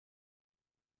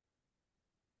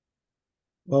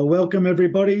Well, welcome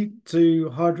everybody to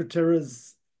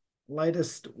Hydroterra's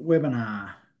latest webinar.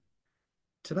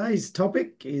 Today's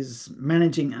topic is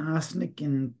managing arsenic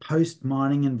in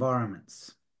post-mining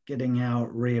environments, getting our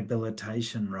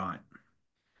rehabilitation right.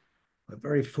 We're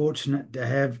very fortunate to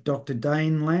have Dr.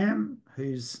 Dane Lamb,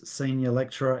 who's Senior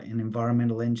Lecturer in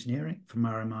Environmental Engineering from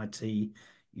RMIT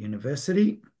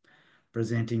University,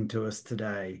 presenting to us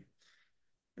today.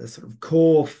 The sort of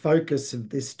core focus of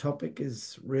this topic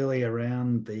is really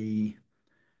around the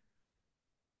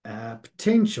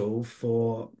potential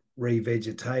for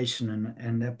revegetation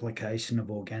and application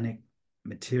of organic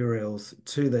materials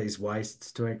to these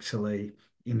wastes to actually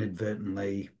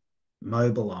inadvertently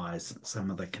mobilize some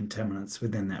of the contaminants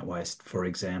within that waste, for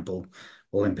example,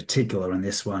 well, in particular in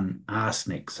this one,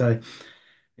 arsenic. So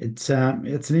it's an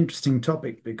interesting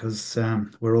topic because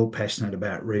we're all passionate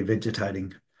about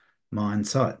revegetating mine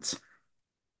sites.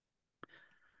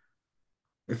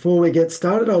 Before we get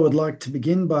started, I would like to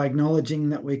begin by acknowledging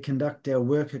that we conduct our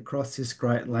work across this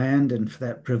great land, and for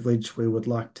that privilege, we would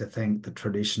like to thank the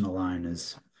traditional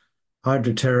owners.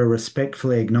 Hydroterra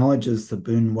respectfully acknowledges the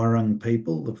Boon Wurrung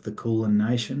people of the Kulin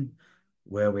Nation,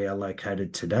 where we are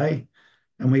located today,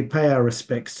 and we pay our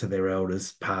respects to their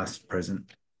elders, past,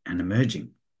 present, and emerging.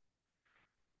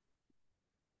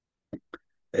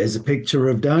 There's a picture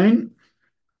of Dane.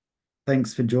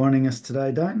 Thanks for joining us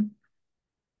today, Dane.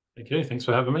 Okay, thanks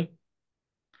for having me.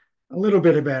 A little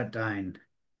bit about Dane.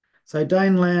 So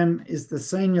Dane Lamb is the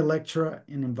Senior Lecturer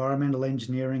in Environmental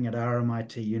Engineering at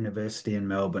RMIT University in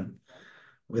Melbourne,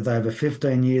 with over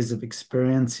 15 years of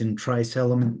experience in trace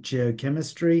element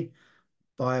geochemistry,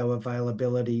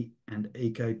 bioavailability, and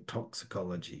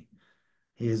ecotoxicology.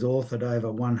 He has authored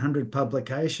over 100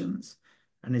 publications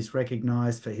and is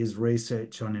recognised for his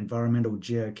research on environmental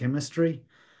geochemistry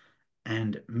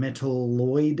and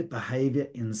metalloid behaviour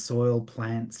in soil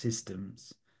plant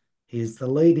systems. He is the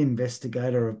lead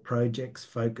investigator of projects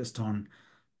focused on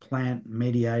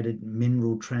plant-mediated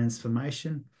mineral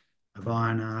transformation of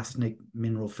iron arsenic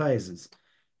mineral phases.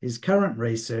 His current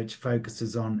research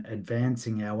focuses on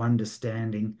advancing our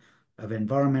understanding of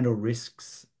environmental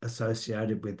risks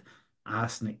associated with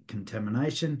arsenic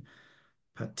contamination,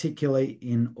 particularly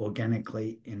in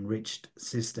organically enriched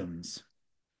systems.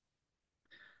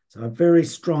 So a very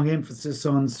strong emphasis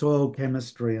on soil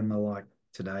chemistry and the like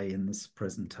today in this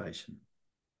presentation.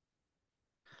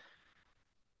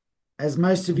 As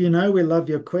most of you know, we love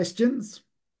your questions,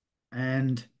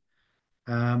 and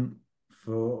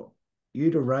for you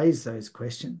to raise those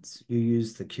questions, you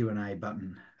use the Q&A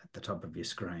button at the top of your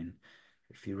screen.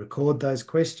 If you record those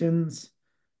questions,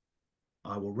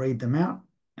 I will read them out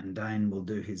and Dane will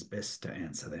do his best to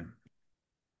answer them.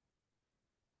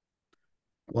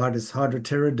 Why does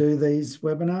Hydroterra do these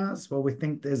webinars? Well, we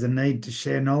think there's a need to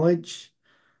share knowledge.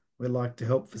 We like to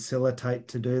help facilitate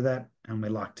to do that, and we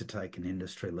like to take an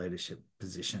industry leadership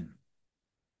position.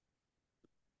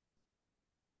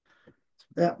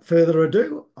 Without further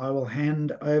ado, I will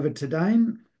hand over to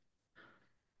Dane.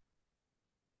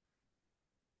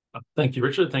 Thank you,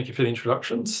 Richard. Thank you for the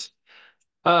introductions.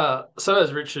 So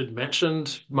as Richard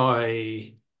mentioned,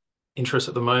 my interest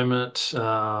at the moment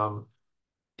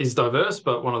is diverse,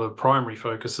 but one of the primary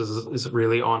focuses is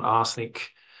really on arsenic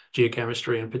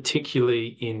geochemistry and particularly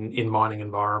in mining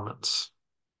environments.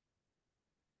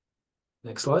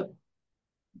 Next slide.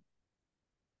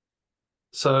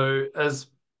 So as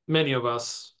many of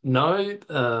us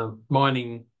know,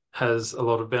 mining has a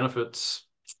lot of benefits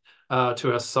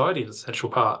to our society, an essential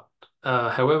part.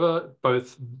 However,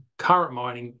 both current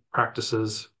mining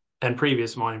practices and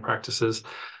previous mining practices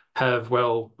have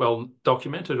well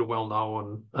documented and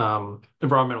well-known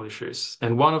environmental issues.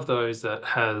 And one of those that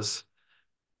has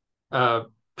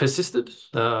persisted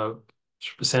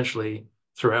essentially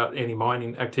throughout any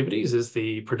mining activities is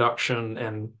the production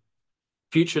and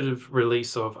fugitive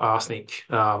release of arsenic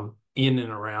in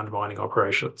and around mining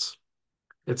operations.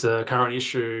 It's a current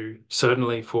issue,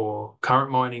 certainly for current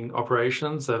mining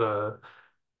operations that are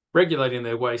regulating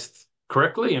their waste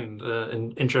correctly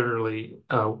and generally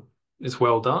is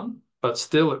well done, but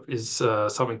still it is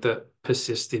something that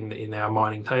persists in our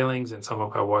mining tailings and some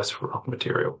of our waste rock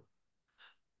material.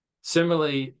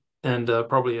 Similarly, and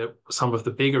probably some of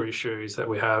the bigger issues that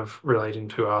we have relating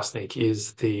to arsenic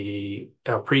is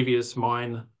our previous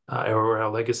mine or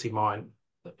our legacy mine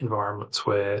environments,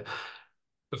 where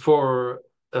before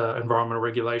environmental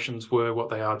regulations were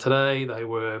what they are today,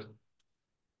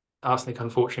 arsenic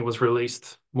unfortunately was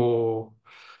released more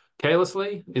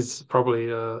carelessly, is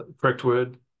probably a correct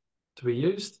word to be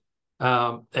used.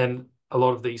 And a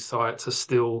lot of these sites are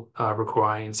still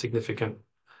requiring significant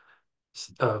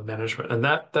management. And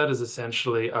that is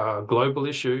essentially a global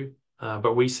issue,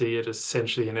 but we see it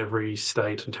essentially in every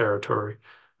state and territory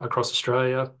across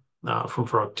Australia,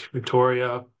 from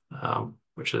Victoria,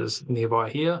 which is nearby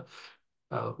here.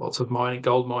 Lots of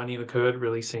gold mining occurred,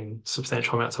 releasing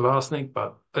substantial amounts of arsenic,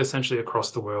 but essentially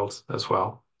across the world as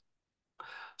well.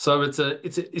 So it's an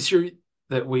issue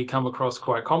that we come across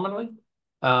quite commonly,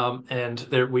 and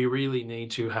we really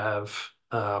need to have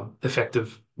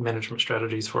effective management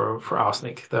strategies for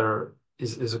arsenic that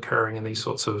is occurring in these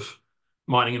sorts of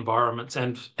mining environments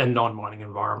and non-mining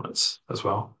environments as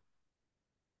well.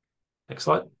 Next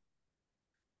slide.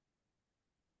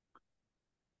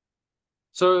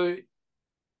 So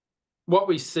what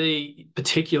we see,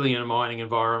 particularly in mining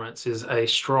environments, is a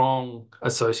strong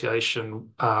association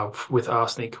with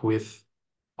arsenic with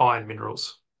iron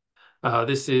minerals.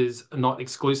 This is not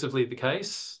exclusively the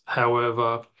case.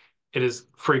 However, it is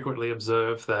frequently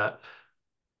observed that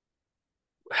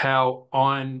how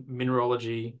iron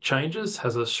mineralogy changes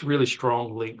has a really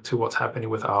strong link to what's happening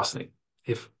with arsenic.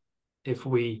 If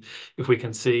we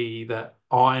can see that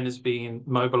iron is being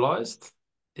mobilized,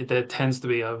 there tends to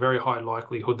be a very high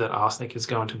likelihood that arsenic is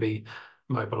going to be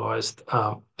mobilized,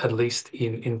 at least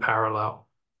in parallel.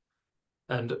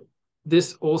 And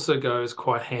this also goes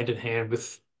quite hand in hand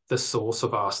with the source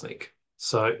of arsenic.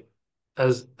 So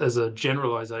as a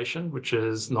generalization, which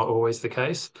is not always the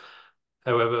case,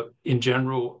 however, in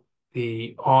general,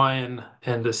 the iron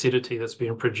and acidity that's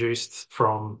being produced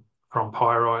from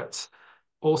pyrites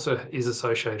also is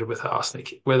associated with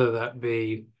arsenic, whether that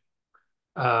be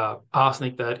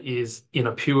arsenic that is in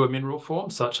a pure mineral form,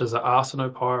 such as an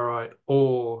arsenopyrite,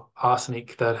 or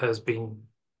arsenic that has been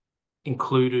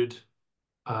included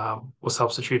or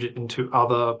substituted into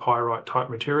other pyrite type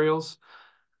materials.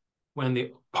 When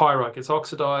the pyrite gets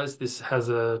oxidized, this has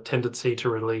a tendency to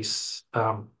release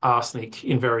arsenic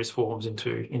in various forms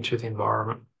into the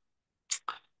environment.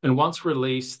 And once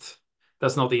released,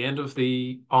 that's not the end of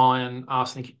the iron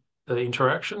arsenic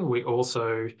interaction. We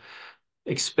also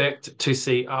expect to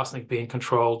see arsenic being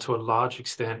controlled to a large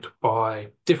extent by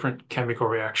different chemical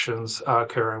reactions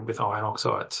occurring with iron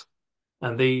oxides.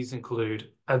 And these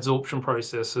include adsorption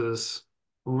processes,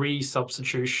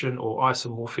 resubstitution or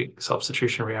isomorphic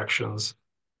substitution reactions.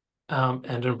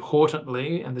 And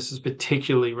importantly, and this is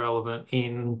particularly relevant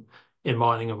in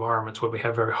mining environments where we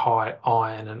have very high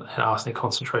iron and arsenic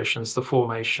concentrations, the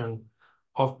formation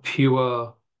of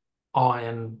pure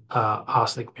iron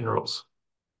arsenic minerals.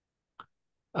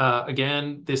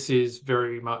 Again, this is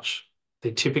very much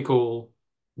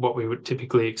what we would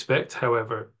typically expect.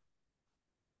 However,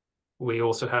 we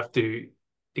also have to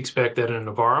expect that in an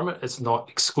environment, it's not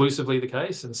exclusively the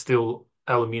case, and still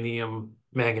aluminium,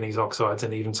 manganese oxides,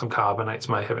 and even some carbonates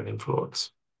may have an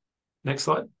influence. Next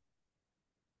slide.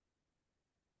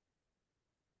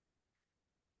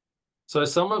 So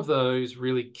some of those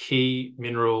really key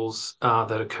minerals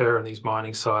that occur in these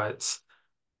mining sites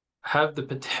have the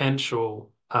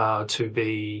potential to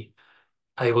be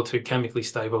able to chemically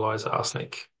stabilize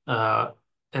arsenic.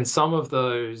 And some of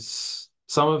those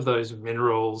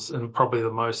minerals, and probably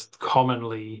the most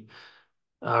commonly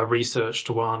researched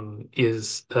one,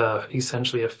 is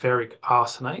essentially a ferric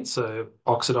arsenate, so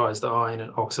oxidized iron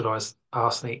and oxidized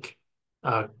arsenic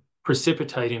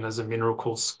precipitating as a mineral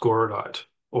called scorodite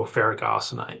or ferric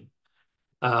arsenate.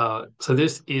 So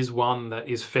this is one that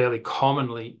is fairly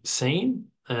commonly seen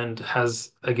and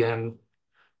has, again,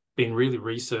 been really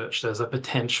researched as a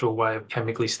potential way of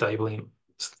chemically stabilizing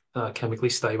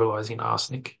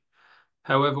arsenic.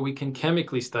 However, we can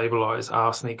chemically stabilize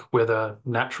arsenic, whether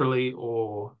naturally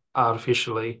or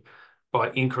artificially,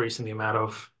 by increasing the amount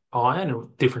of iron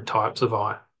and different types of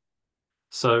iron.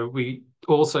 So we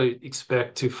also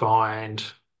expect to find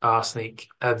arsenic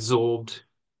adsorbed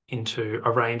into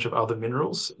a range of other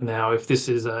minerals. Now, if this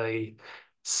is a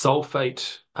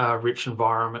sulfate rich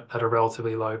environment at a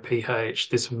relatively low pH,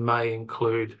 this may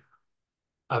include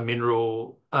a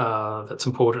mineral that's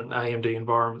important in AMD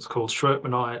environments called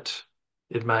stromatite.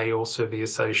 It may also be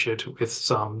associated with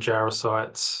some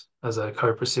jarosites as a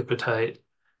coprecipitate.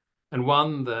 And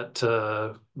one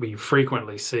that we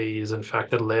frequently see is, in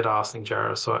fact, a lead arsenic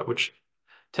jarosite, which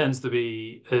tends to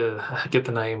be get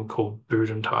the name called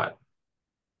budentite.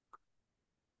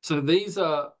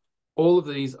 So all of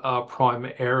these are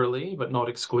primarily, but not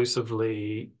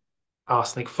exclusively,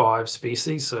 arsenic 5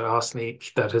 species, so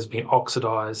arsenic that has been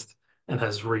oxidized and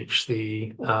has reached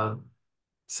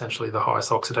essentially the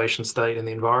highest oxidation state in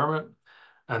the environment.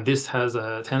 And this tends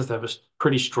to have a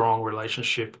pretty strong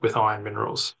relationship with iron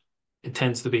minerals. It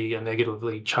tends to be a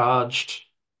negatively charged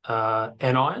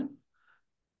anion,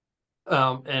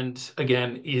 and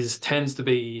again tends to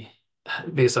be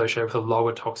be associated with a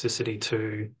lower toxicity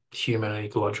to human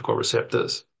ecological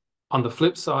receptors. On the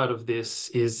flip side of this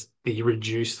is the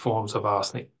reduced forms of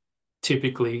arsenic.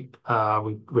 Typically,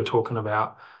 we're talking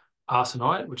about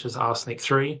arsenite, which is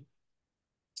arsenic-3.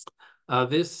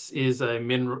 This is a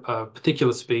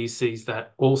particular species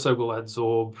that also will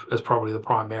adsorb as probably the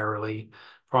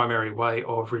primary way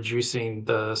of reducing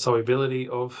the solubility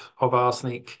of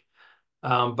arsenic.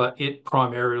 But it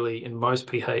primarily, in most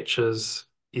pHs,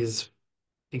 is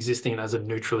existing as a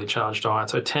neutrally charged ion.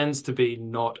 So it tends to be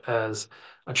not as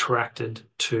attracted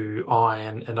to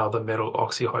iron and other metal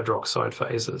oxyhydroxide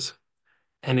phases.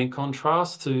 And in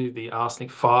contrast to the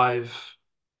arsenic-5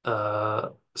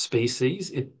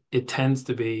 species, it tends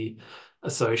to be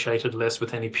associated less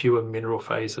with any pure mineral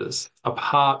phases,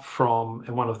 apart from,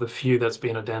 and one of the few that's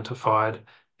been identified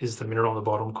is the mineral on the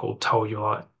bottom called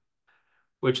toluolite,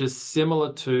 which is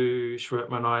similar to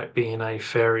schwertmanite being a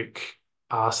ferric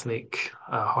arsenic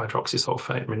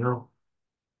hydroxysulfate mineral.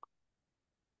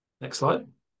 Next slide.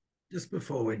 Just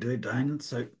before we do, Dane,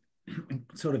 so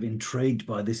sort of intrigued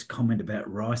by this comment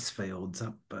about rice fields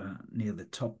up near the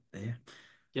top there.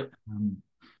 Yep.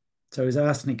 So is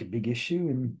arsenic a big issue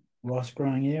in rice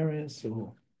growing areas,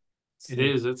 or? It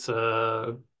is. It's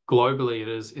globally it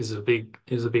is a big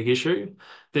issue.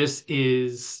 This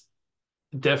is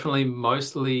definitely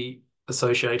mostly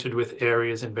associated with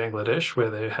areas in Bangladesh where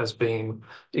there has been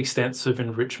extensive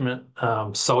enrichment,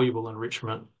 water soluble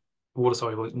enrichment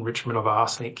of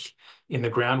arsenic in the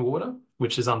groundwater,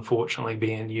 which is unfortunately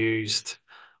being used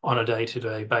on a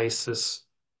day-to-day basis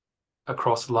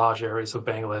across large areas of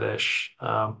Bangladesh.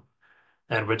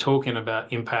 And we're talking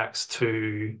about impacts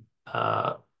to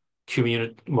population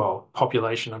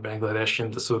of Bangladesh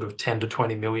in the sort of 10 to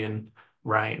 20 million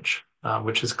range,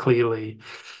 which is clearly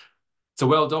it's a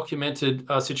well-documented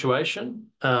situation,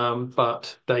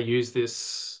 but they use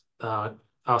this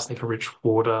arsenic-enriched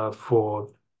water for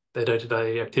their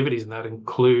day-to-day activities, and that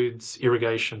includes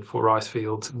irrigation for rice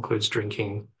fields, includes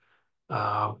drinking,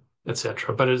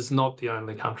 etc. But it is not the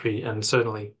only country, and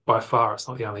certainly by far it's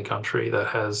not the only country that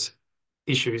has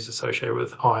issues associated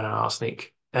with iron and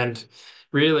arsenic. And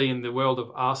really, in the world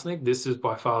of arsenic, this is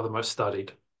by far the most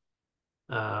studied.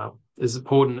 As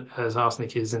important as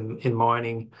arsenic is in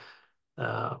mining,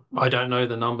 I don't know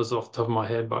the numbers off the top of my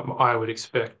head, but I would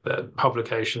expect that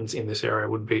publications in this area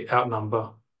would be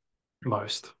outnumber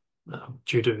most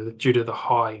due to the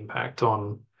high impact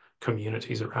on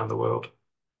communities around the world.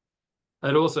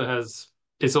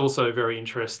 It's also very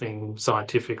interesting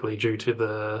scientifically due to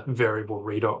the variable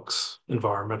redox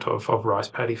environment of rice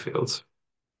paddy fields.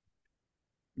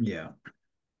 Yeah.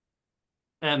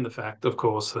 And the fact, of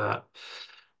course, that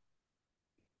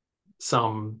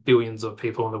some billions of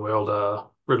people in the world are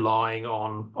relying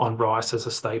on rice as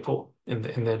a staple in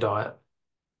their diet.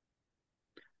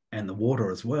 And the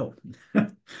water as well.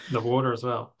 The water as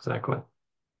well, exactly.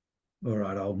 All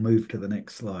right, I'll move to the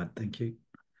next slide. Thank you.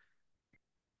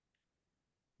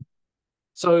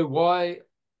 So why,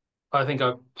 I think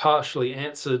I've partially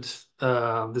answered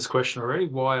this question already.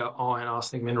 Why are iron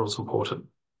arsenic minerals important?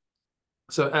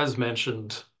 So as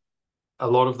mentioned, a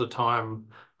lot of the time,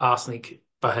 arsenic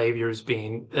behavior is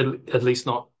being at least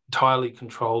not entirely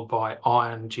controlled by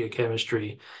iron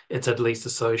geochemistry. It's at least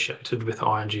associated with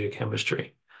iron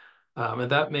geochemistry. And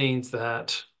that means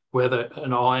that whether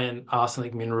an iron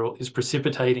arsenic mineral is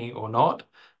precipitating or not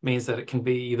means that it can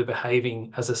be either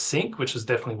behaving as a sink, which is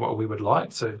definitely what we would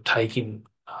like, so taking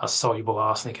soluble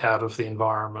arsenic out of the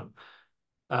environment.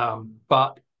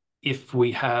 But if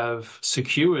we have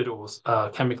secured or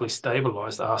chemically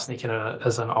stabilized arsenic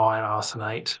as an iron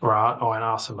arsenate or iron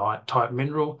arsenite type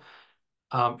mineral,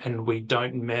 and we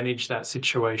don't manage that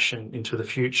situation into the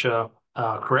future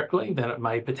correctly, then it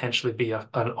may potentially be an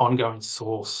ongoing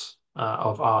source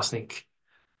of arsenic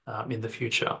in the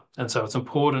future. And so it's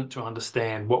important to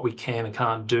understand what we can and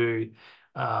can't do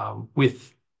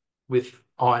with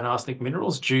iron arsenic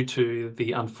minerals due to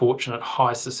the unfortunate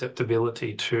high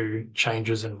susceptibility to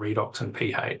changes in redox and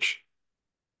pH.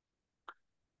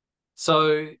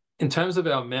 So in terms of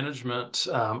our management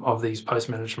of these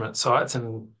post-management sites,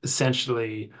 and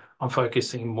essentially I'm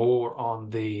focusing more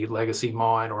on the legacy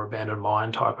mine or abandoned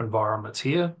mine type environments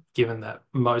here, given that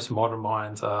most modern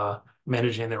mines are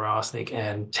managing their arsenic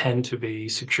and tend to be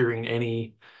securing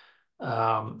any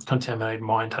contaminated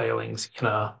mine tailings in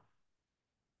a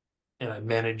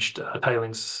managed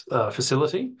tailings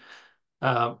facility.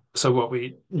 So what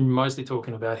we're mostly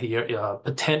talking about here are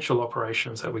potential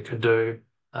operations that we could do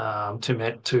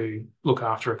to look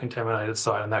after a contaminated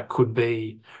site, and that could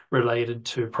be related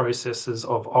to processes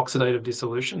of oxidative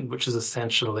dissolution, which is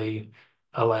essentially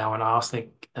allowing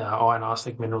iron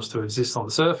arsenic minerals to exist on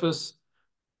the surface,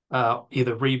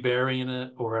 either reburying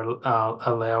it or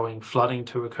allowing flooding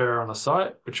to occur on a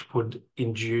site, which would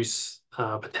induce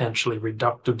potentially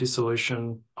reductive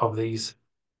dissolution of these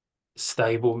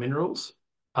stable minerals,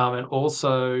 and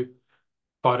also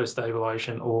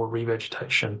phytostabilization or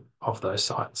revegetation of those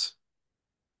sites.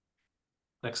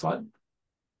 Next slide.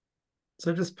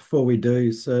 So just before we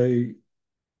do, so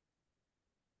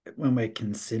when we're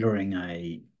considering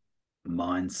a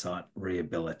mine site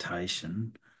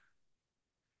rehabilitation,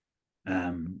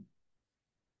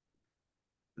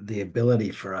 the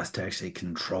ability for us to actually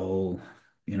control,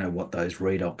 what those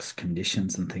redox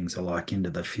conditions and things are like into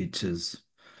the futures,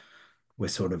 we're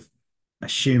sort of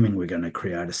assuming we're going to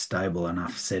create a stable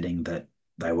enough setting that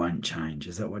they won't change.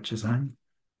 Is that what you're saying?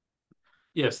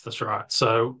 Yes, that's right.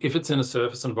 So if it's in a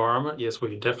surface environment, yes,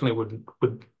 we definitely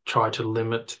would try to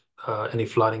limit any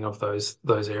flooding of those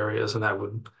areas, and that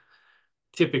would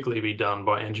typically be done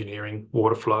by engineering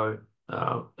water flow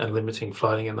and limiting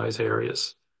flooding in those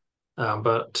areas.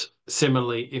 But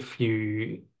similarly, if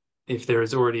there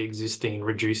is already existing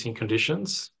reducing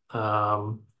conditions,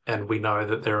 and we know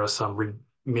that there are some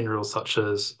minerals such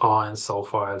as iron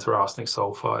sulfides or arsenic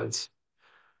sulfides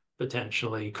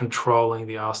potentially controlling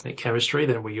the arsenic chemistry,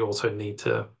 then we also need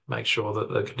to make sure that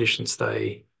the conditions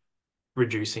stay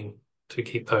reducing to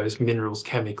keep those minerals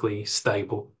chemically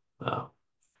stable.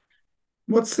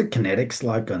 What's the kinetics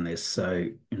like on this? So,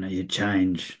 you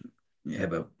change, you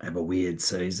have a weird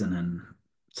season and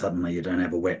suddenly you don't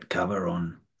have a wet cover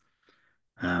on.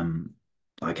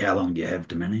 Like how long do you have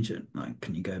to manage it? Like,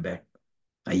 can you go back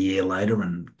a year later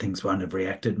and things won't have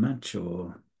reacted much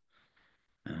or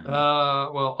um,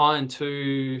 Well, iron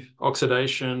 2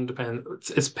 oxidation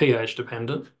it's pH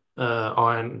dependent.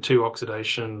 Iron 2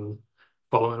 oxidation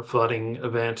following a flooding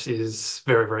event is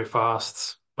very, very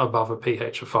fast above a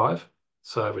pH of 5.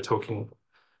 So we're talking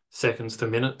seconds to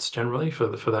minutes generally for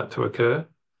that to occur.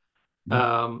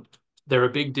 Um, there are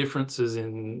big differences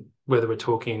in whether we're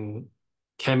talking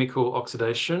chemical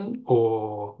oxidation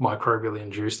or microbially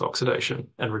induced oxidation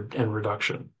and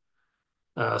reduction.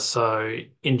 So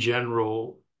in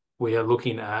general, we are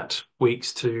looking at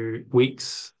weeks to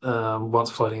weeks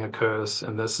once flooding occurs,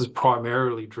 and this is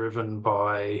primarily driven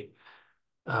by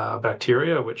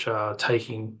bacteria, which are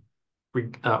taking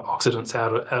oxidants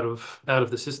out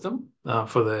of the system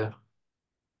for their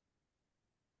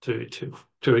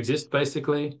to exist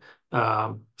basically.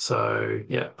 So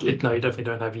yeah, no, you definitely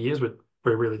don't have years, but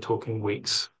we're really talking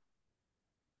weeks.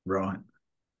 right?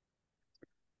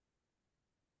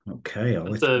 Okay, I'll It's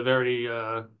let a you. very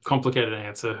complicated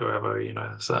answer. However,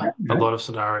 there's a No, lot of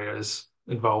scenarios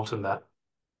involved in that.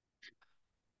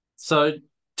 So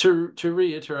to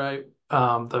reiterate,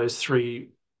 those three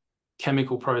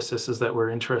chemical processes that we're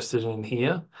interested in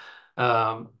here.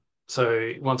 Um,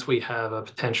 so once we have a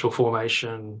potential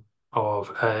formation of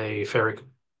a ferric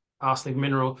arsenic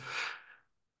mineral,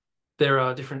 there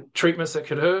are different treatments that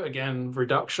could occur. Again,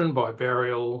 reduction by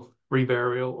burial,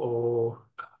 reburial, or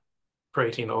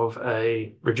creating of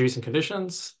a reducing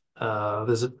conditions.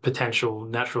 There's a potential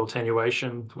natural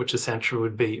attenuation, which essentially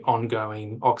would be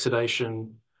ongoing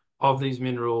oxidation of these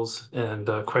minerals and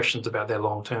questions about their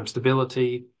long-term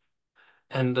stability.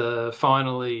 And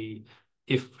finally,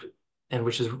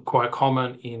 which is quite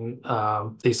common in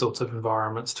these sorts of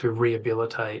environments, to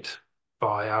rehabilitate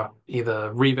via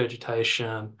either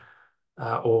revegetation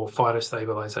or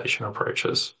phytostabilization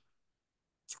approaches.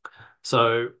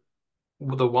 So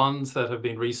the ones that have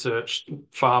been researched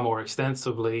far more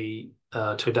extensively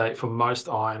to date for most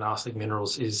iron arsenic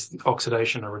minerals is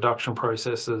oxidation and reduction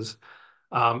processes,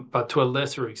 but to a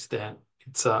lesser extent,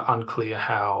 it's unclear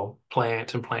how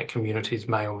plant and plant communities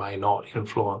may or may not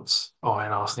influence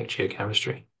iron arsenic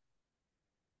geochemistry.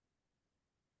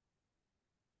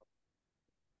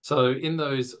 So in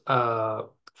those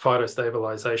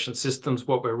phytostabilization systems,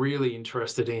 what we're really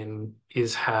interested in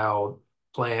is how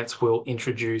plants will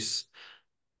introduce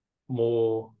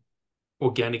more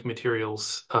organic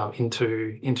materials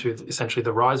into essentially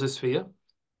the rhizosphere.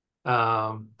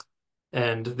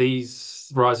 And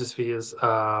these rhizospheres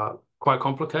are quite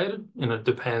complicated, and it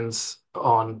depends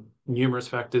on numerous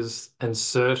factors, and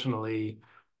certainly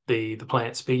the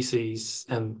plant species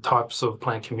and types of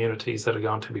plant communities that are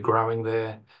going to be growing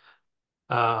there,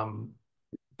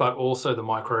 but also the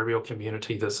microbial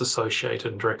community that's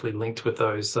associated and directly linked with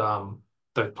those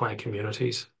plant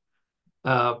communities.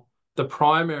 The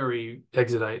primary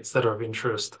exudates that are of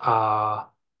interest are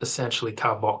essentially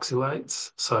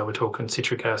carboxylates. So we're talking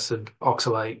citric acid,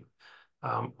 oxalate,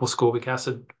 or ascorbic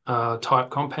acid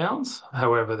type compounds.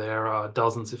 However, there are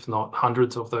dozens, if not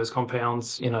hundreds, of those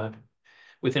compounds in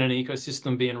within an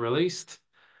ecosystem being released,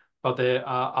 but there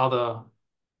are other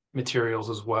materials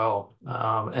as well.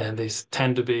 And these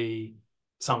tend to be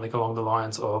something along the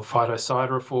lines of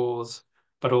phytosidorophores,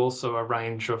 but also a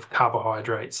range of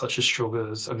carbohydrates such as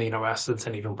sugars, amino acids,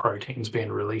 and even proteins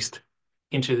being released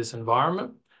into this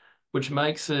environment, which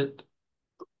makes it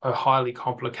a highly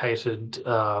complicated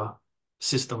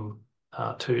system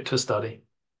to study.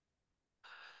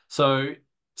 So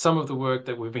some of the work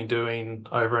that we've been doing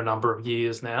over a number of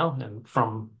years now, and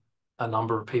from a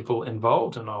number of people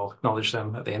involved, and I'll acknowledge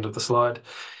them at the end of the slide,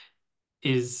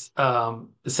 is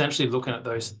essentially looking at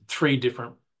those three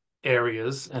different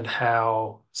areas and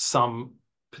how some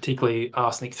particularly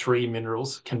arsenic-3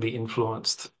 minerals can be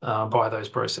influenced by those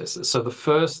processes. So the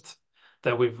first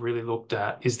that we've really looked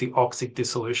at is the oxic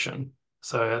dissolution.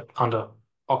 So under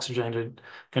oxygenated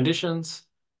conditions,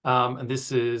 and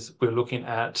this is, we're looking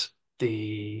at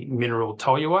the mineral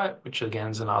toluite, which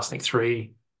again is an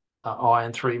arsenic-3,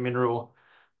 iron-3 mineral,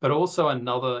 but also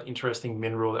another interesting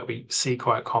mineral that we see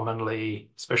quite commonly,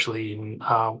 especially in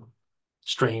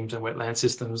streams and wetland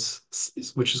systems,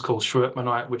 which is called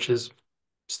schwertmanite, which is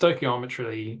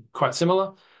stoichiometrically quite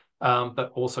similar,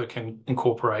 but also can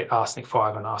incorporate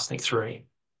arsenic-5 and arsenic-3.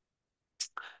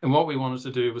 And what we wanted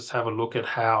to do was have a look at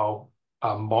how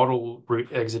a model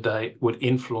root exudate would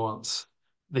influence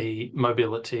the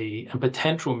mobility and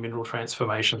potential mineral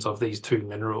transformations of these two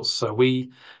minerals. So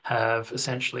we have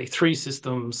essentially three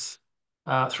systems,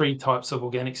 three types of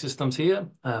organic systems here.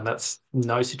 That's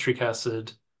no citric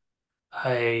acid,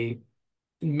 a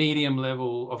medium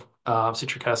level of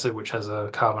citric acid, which has a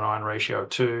carbon-ion ratio of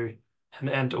 2,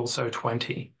 and also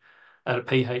 20 at a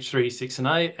pH 3, 6, and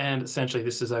 8. And essentially,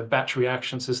 this is a batch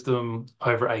reaction system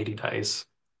over 80 days.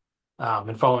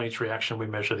 And following each reaction, we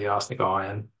measure the arsenic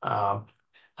ion,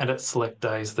 and at select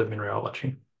days, the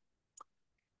mineralogy.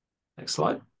 Next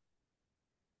slide.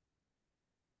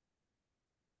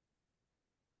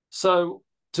 So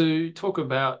to talk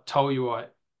about toluite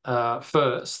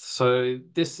first, so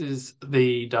this is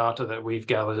the data that we've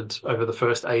gathered over the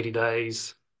first 80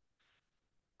 days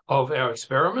of our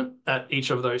experiment at each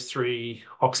of those three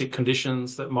oxic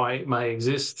conditions that may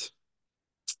exist.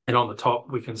 And on the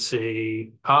top, we can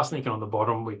see arsenic, and on the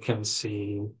bottom, we can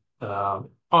see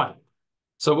iron.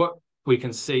 So what we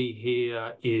can see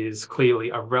here is clearly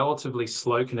a relatively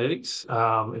slow kinetics.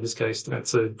 In this case,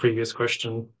 that's a previous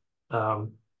question,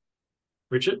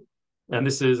 Richard. And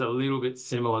this is a little bit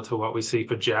similar to what we see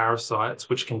for jarosites,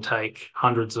 which can take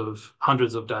hundreds of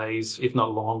days, if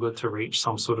not longer, to reach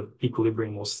some sort of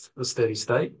equilibrium or a steady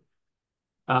state.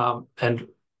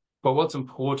 But what's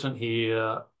important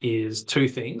here is two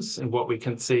things. And what we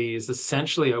can see is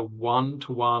essentially a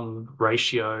 1-to-1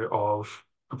 ratio of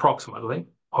approximately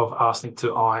of arsenic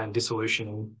to iron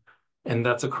dissolution. And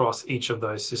that's across each of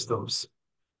those systems.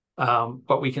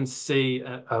 But we can see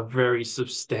a very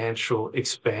substantial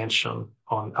expansion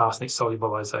on arsenic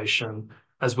solubilization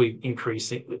as we increase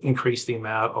the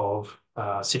amount of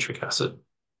citric acid.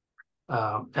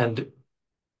 And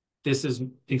this is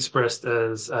expressed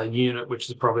as a unit, which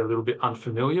is probably a little bit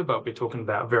unfamiliar, but we're talking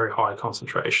about very high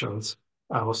concentrations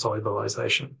of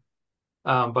solubilization.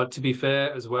 But to be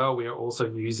fair as well, we are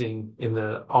also using in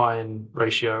the iron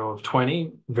ratio of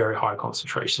 20, very high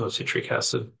concentration of citric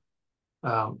acid.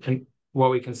 And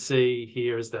what we can see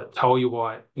here is that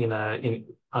toluite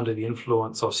under the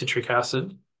influence of citric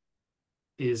acid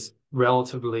is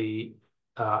relatively,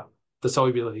 the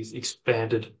solubility is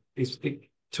expanded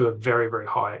to a very, very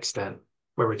high extent,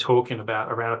 where we're talking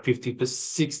about around a 50 to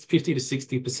 60%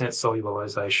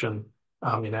 solubilization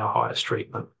in our highest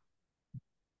treatment.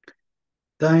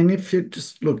 Dane, if you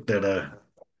just looked at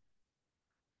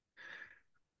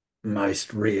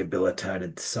most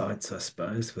rehabilitated sites, I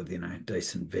suppose, with,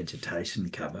 decent vegetation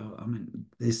cover, I mean,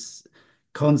 this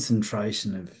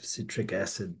concentration of citric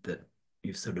acid that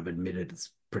you've sort of admitted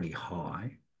is pretty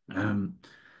high.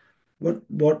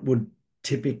 What would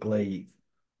typically,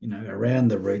 around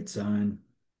the root zone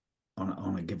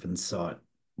on a given site,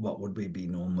 what would we be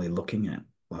normally looking at,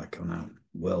 like on a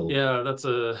well? Yeah, that's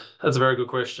a very good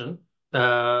question.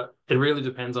 It really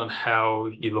depends on how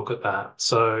you look at that.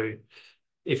 So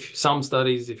if some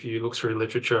studies, if you look through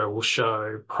literature, will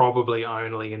show probably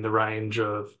only in the range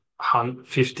of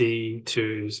 50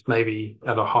 to maybe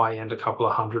at a high end, a couple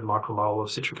of hundred micromole of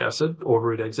citric acid or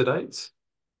root exudates.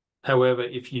 However,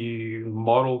 if you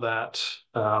model that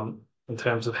in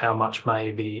terms of how much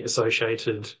may be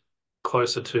associated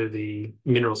closer to the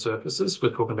mineral surfaces, we're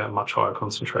talking about much higher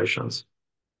concentrations.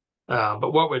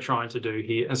 But what we're trying to do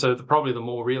here, and so probably the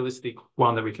more realistic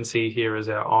one that we can see here is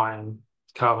our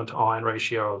carbon to iron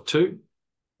ratio of 2.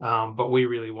 But we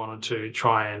really wanted to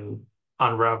try and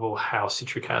unravel how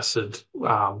citric acid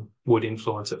would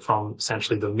influence it from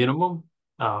essentially the minimum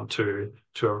to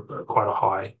quite a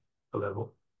high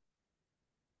level.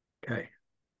 Okay.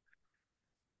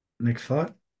 Next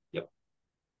slide. Yep.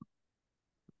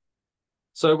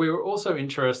 So we were also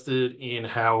interested in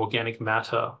how organic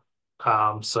matter,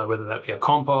 so whether that be a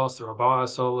compost or a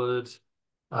biosolid,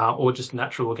 or just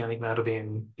natural organic matter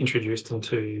being introduced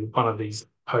into one of these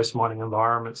post-mining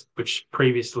environments, which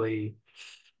previously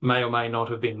may or may not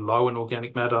have been low in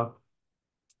organic matter,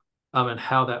 and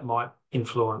how that might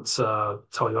influence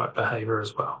tellurite behavior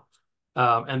as well.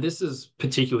 And this is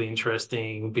particularly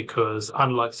interesting because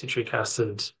unlike citric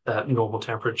acid at normal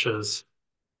temperatures,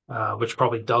 which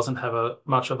probably doesn't have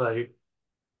much of a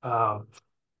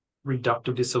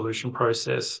reductive dissolution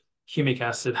process, humic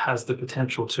acid has the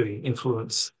potential to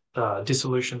influence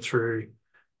dissolution through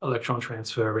electron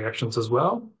transfer reactions as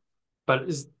well, but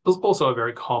is also a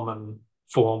very common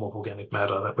form of organic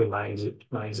matter that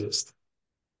may exist.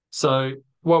 So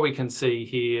what we can see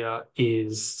here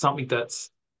is something that's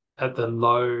at the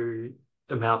low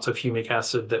amounts of humic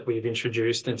acid that we've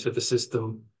introduced into the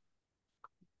system,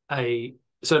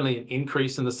 certainly an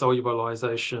increase in the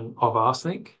solubilization of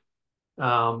arsenic,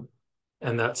 and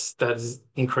that's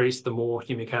increased the more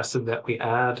humic acid that we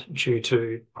add due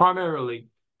to primarily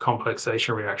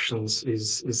complexation reactions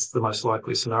is the most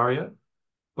likely scenario.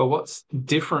 But what's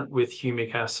different with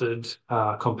humic acid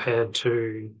compared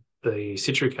to the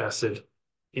citric acid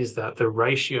is that the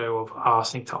ratio of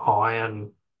arsenic to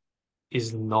iron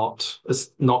is not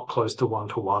close to 1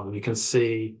 to 1. You can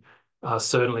see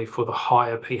certainly for the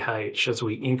higher pH, as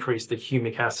we increase the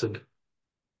humic acid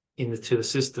into the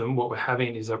system, what we're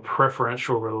having is a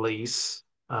preferential release,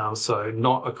 so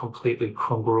not a completely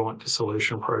congruent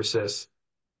dissolution process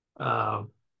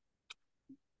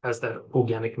as that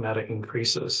organic matter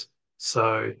increases.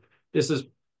 So this is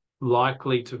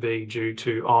likely to be due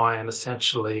to iron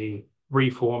essentially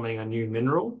reforming a new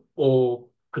mineral or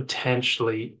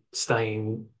potentially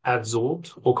staying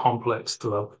adsorbed or complex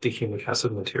to the humic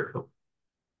acid material.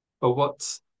 But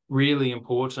what's really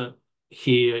important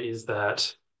here is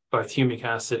that both humic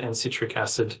acid and citric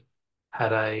acid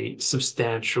had a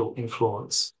substantial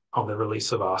influence on the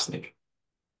release of arsenic.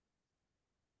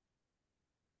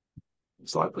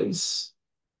 Next slide, please.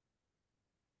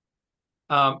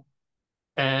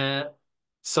 And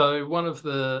so one of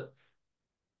the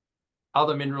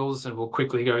other minerals, and we'll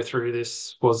quickly go through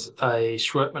this, was a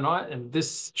schwertmanite, and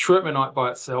this schwertmanite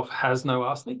by itself has no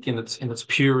arsenic in its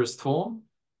purest form.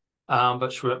 But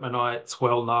schwertmanite's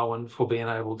well known for being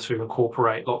able to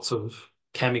incorporate lots of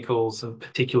chemicals and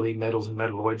particularly metals and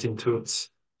metalloids into its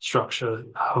structure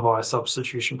via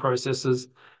substitution processes.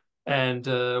 And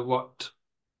what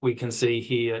we can see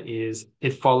here is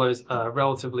it follows a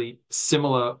relatively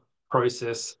similar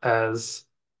process as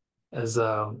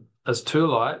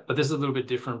tellurite, but this is a little bit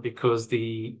different because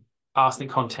the arsenic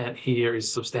content here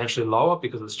is substantially lower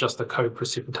because it's just a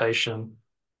co-precipitation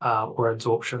or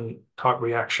adsorption type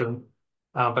reaction,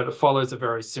 but it follows a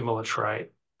very similar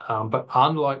trait. But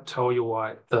unlike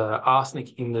tellurite, the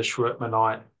arsenic in the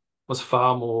schwertmanite was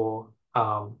far more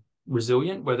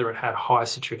resilient, whether it had high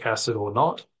citric acid or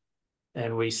not.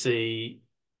 And we see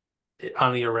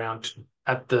only around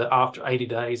after 80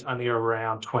 days, only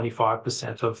around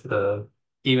 25% of the,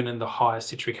 even in the higher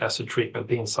citric acid treatment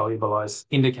being solubilized,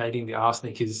 indicating the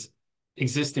arsenic is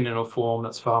existing in a form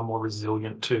that's far more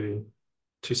resilient to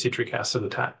citric acid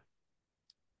attack.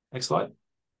 Next slide.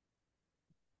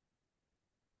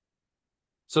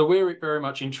 So we're very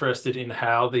much interested in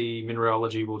how the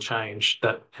mineralogy will change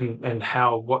that and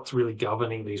how what's really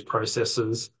governing these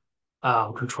processes,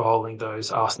 controlling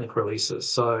those arsenic releases.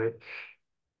 So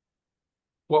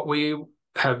what we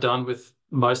have done with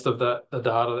most of the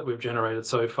data that we've generated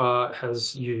so far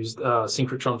has used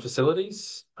synchrotron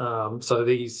facilities. So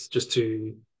these, just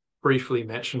to briefly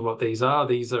mention what these are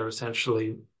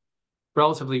essentially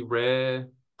relatively rare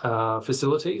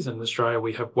facilities. In Australia,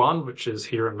 we have one, which is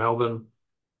here in Melbourne.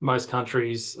 Most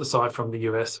countries, aside from the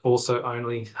US, also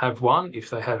only have one, if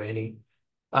they have any.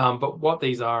 But what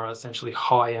these are essentially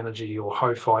high energy or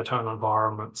high phytone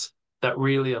environments that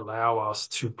really allow us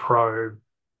to probe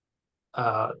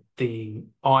the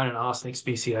iron and arsenic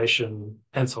speciation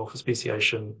and sulfur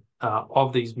speciation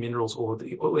of these minerals or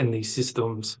in these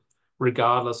systems,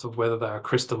 regardless of whether they are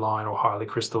crystalline or highly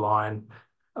crystalline,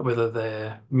 whether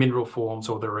they're mineral forms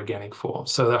or they're organic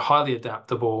forms. So they're highly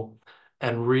adaptable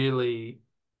and really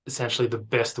essentially the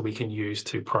best that we can use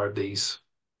to probe these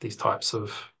types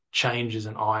of changes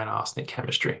in iron arsenic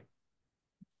chemistry.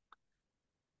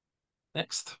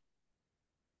 Next.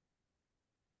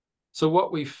 So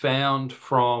what we found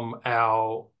from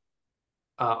our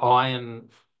iron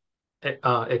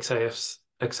XAF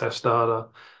data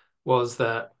was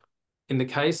that in the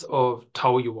case of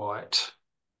toluene,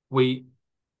 we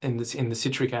in the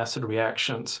citric acid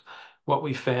reactions, what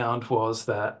we found was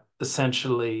that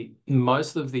essentially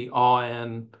most of the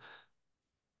iron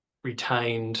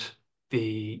retained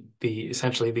the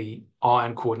essentially the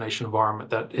iron coordination environment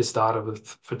that is started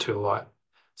with for toluene.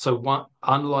 So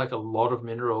unlike a lot of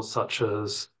minerals such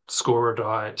as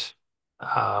scorodite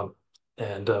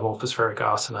and amorphous ferric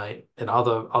arsenate and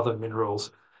other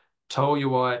minerals,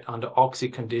 toluene under oxy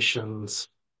conditions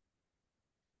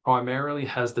primarily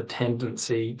has the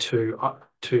tendency to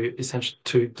essentially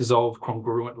to dissolve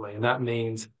congruently, and that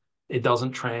means it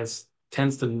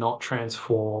tends to not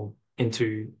transform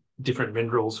into different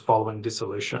minerals following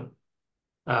dissolution.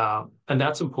 And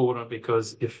that's important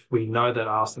because if we know that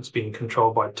arsenic's being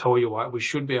controlled by toluene, we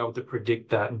should be able to predict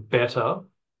that better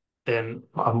than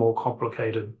a more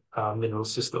complicated mineral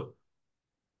system.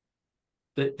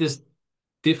 This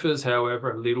differs,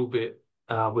 however, a little bit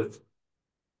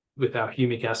with our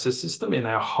humic acid system. In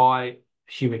our high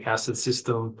humic acid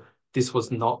system, this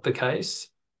was not the case.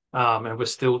 And we're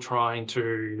still trying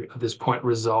to, at this point,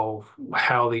 resolve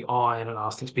how the iron and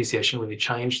arsenic speciation really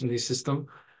changed in this system.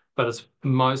 But it's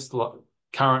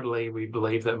currently, we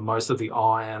believe that most of the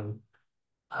iron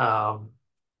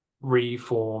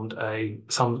reformed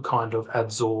some kind of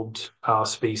adsorbed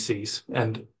species.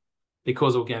 And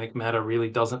because organic matter really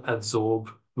doesn't adsorb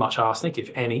much arsenic, if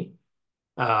any,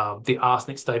 the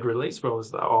arsenic stayed released,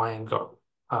 whereas the iron got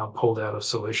pulled out of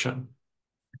solution.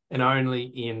 And only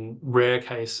in rare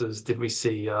cases did we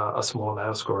see a small amount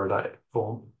of scorodite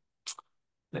form.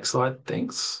 Next slide,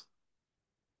 thanks.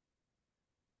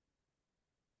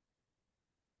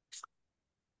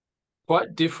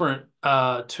 Quite different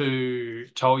to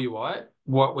toluene.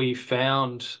 What we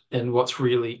found and what's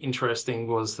really interesting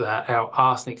was that our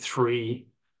arsenic-3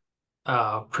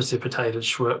 precipitated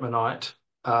schwertmanite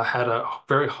had a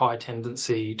very high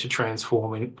tendency to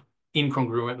transform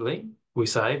incongruently, we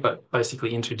say, but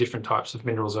basically into different types of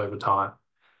minerals over time.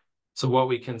 So what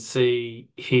we can see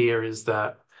here is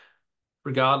that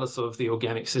regardless of the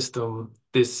organic system,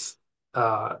 this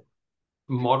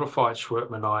modified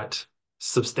schwertmanite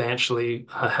substantially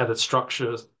had its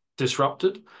structure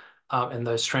disrupted, and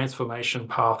those transformation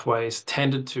pathways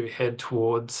tended to head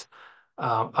towards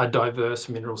a diverse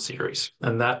mineral series.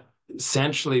 And that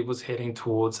essentially was heading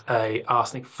towards a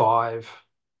arsenic-5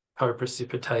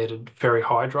 co-precipitated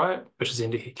ferrihydrite, which is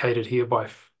indicated here by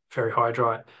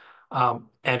ferrihydrite, and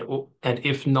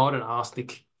if not an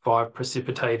arsenic-5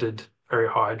 precipitated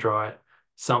ferrihydrite,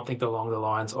 something along the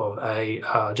lines of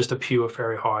just a pure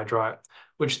ferrihydrite,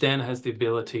 which then has the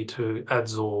ability to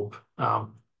adsorb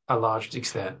a large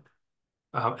extent.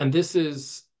 And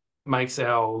this makes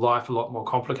our life a lot more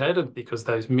complicated because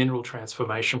those mineral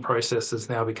transformation processes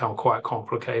now become quite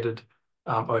complicated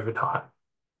over time.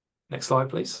 Next slide,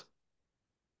 please.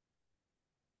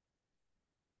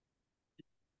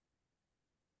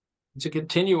 To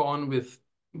continue on with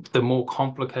the more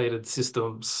complicated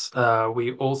systems,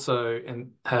 we also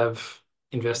have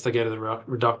investigated the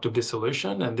reductive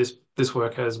dissolution, and this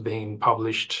work has been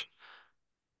published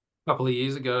a couple of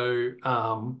years ago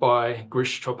by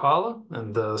Grish Chopala,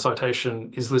 and the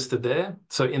citation is listed there.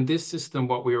 So in this system,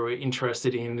 what we were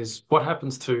interested in is what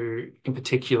happens to, in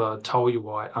particular,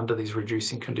 toluene under these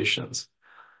reducing conditions.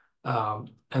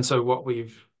 And so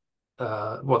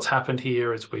what's happened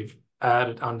here is we've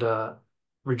added under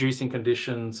reducing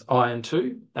conditions iron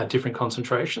 2 at different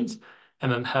concentrations,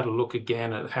 and then had a look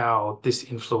again at how this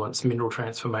influenced mineral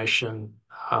transformation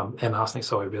and arsenic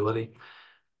solubility.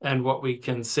 And what we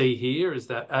can see here is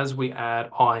that as we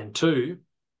add iron 2,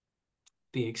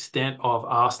 the extent of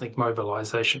arsenic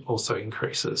mobilization also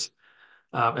increases.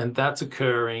 And that's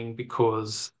occurring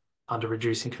because under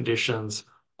reducing conditions,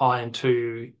 iron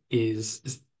 2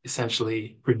 is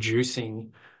essentially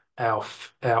reducing our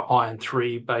iron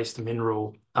 3 based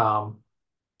mineral,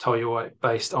 toluene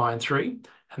based iron 3,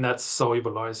 and that's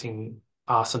solubilizing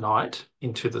arsenite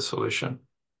into the solution.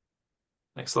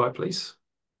 Next slide, please.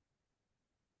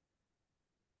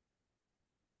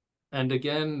 And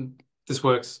again, this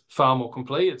work's far more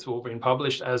complete. It's all been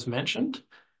published as mentioned.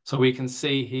 So we can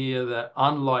see here that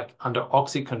unlike under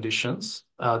oxy conditions,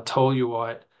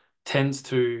 toluene tends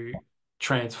to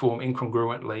transform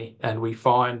incongruently, and we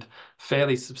find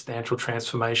fairly substantial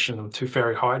transformation to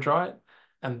ferrihydrite,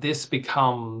 and this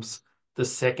becomes the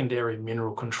secondary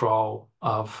mineral control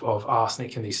of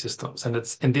arsenic in these systems. And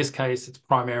in this case, it's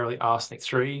primarily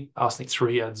arsenic-3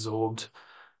 adsorbed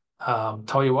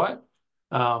toluene.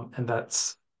 And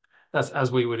that's that's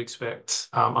as we would expect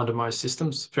under most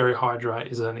systems.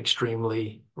 Ferrihydrite is an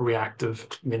extremely reactive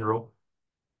mineral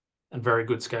and very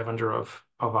good scavenger of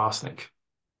arsenic.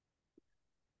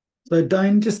 So,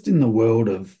 Dane, just in the world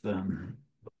of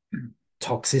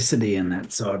toxicity and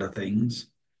that side of things,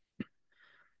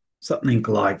 something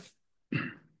like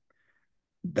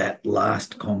that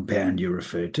last compound you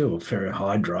referred to, or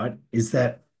ferrihydrite, is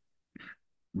that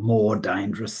more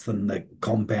dangerous than the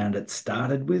compound it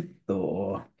started with,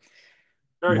 or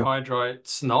more?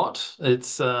 Ferrihydrite's not.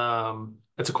 It's a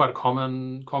quite a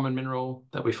common mineral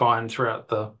that we find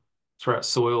throughout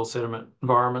soil sediment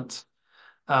environments.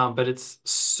 But it's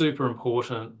super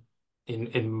important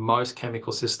in most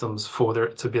chemical systems for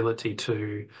its ability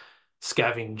to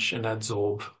scavenge and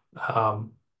adsorb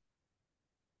um,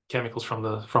 chemicals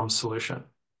from solution.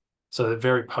 So they're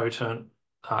very potent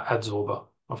adsorber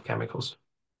of chemicals,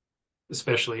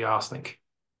 especially arsenic.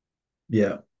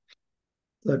 Yeah.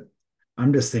 Look,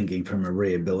 I'm just thinking from a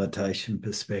rehabilitation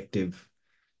perspective,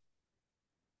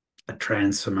 a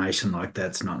transformation like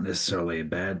that's not necessarily a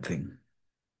bad thing,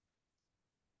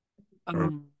 or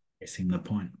Um, missing the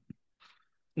point.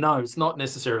 no, it's not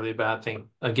necessarily a bad thing.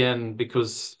 Again,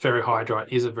 because ferrihydrite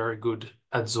is a very good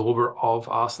adsorber of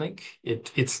arsenic,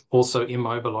 it's also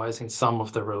immobilizing some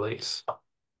of the release.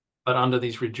 But under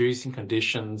these reducing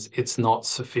conditions, it's not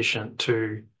sufficient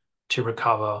to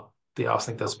recover the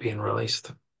arsenic that's being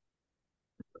released.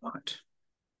 Right.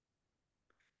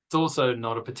 It's also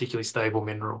not a particularly stable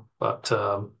mineral, but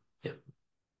yeah,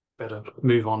 better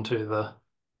move on to the.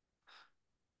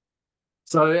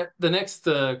 So the next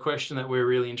question that we're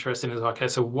really interested in is, okay,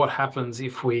 so what happens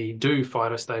if we do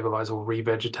phytostabilize or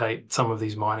revegetate some of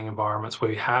these mining environments where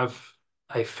we have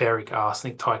a ferric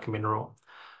arsenic type mineral?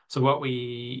 So what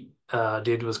we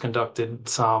did was conducted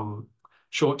some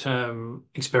short-term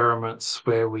experiments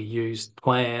where we used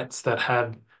plants that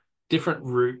had different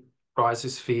root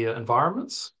rhizosphere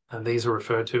environments, and these are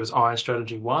referred to as iron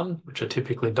strategy 1, which are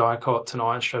typically dicots, and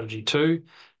iron strategy 2.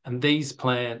 And these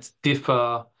plants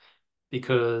differ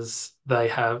because they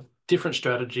have different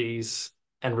strategies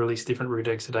and release different root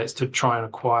exudates to try and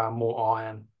acquire more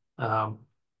iron um,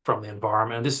 from the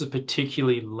environment. And this is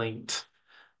particularly linked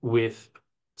with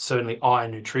certainly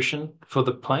iron nutrition for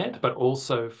the plant, but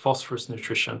also phosphorus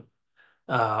nutrition.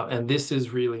 And this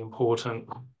is really important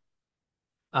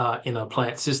in a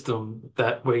plant system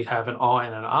that we have an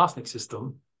iron and arsenic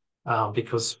system,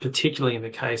 because particularly in the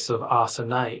case of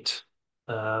arsenate,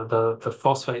 the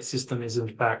phosphate system is in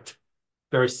fact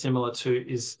very similar to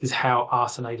is how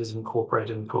arsenate is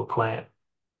incorporated into a plant.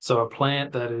 So a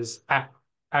plant that is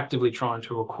actively trying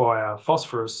to acquire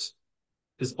phosphorus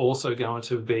is also going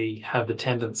to have the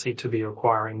tendency to be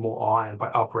acquiring more iron by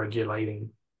upregulating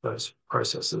those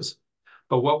processes.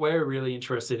 But what we're really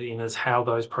interested in is how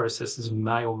those processes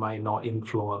may or may not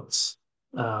influence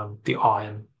the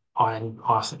iron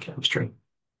arsenic chemistry.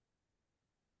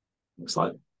 Next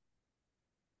slide.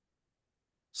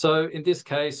 So in this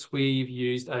case, we've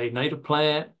used a native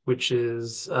plant, which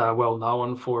is well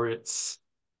known for its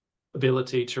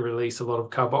ability to release a lot of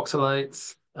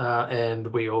carboxylates. And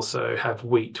we also have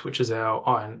wheat, which is our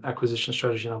iron acquisition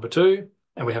strategy number 2.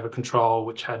 And we have a control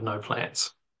which had no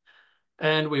plants.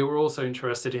 And we were also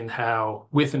interested in how,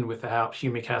 with and without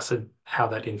humic acid, how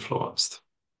that influenced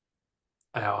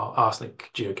our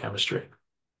arsenic geochemistry.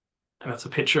 And that's a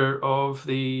picture of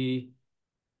the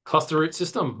cluster root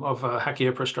system of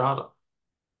Hackia prostrata.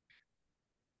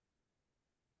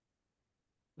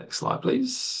 Next slide,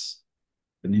 please.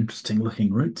 An interesting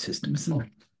looking root system, isn't it?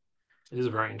 It is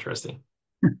very interesting.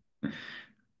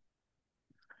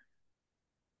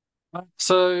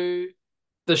 So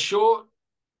the short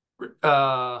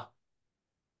uh,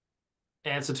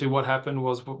 answer to what happened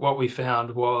was what we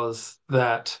found was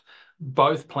that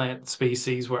both plant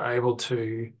species were able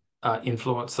to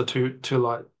influence the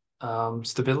two-light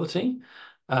stability.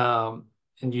 And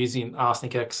using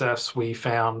arsenic XFs, we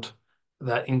found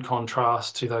that in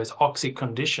contrast to those oxic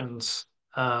conditions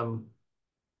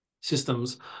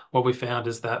systems, what we found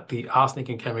is that the arsenic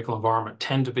and chemical environment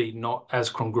tend to be not as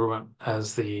congruent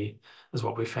as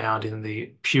what we found in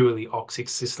the purely oxic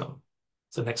system.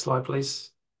 So next slide,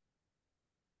 please.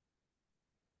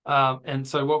 And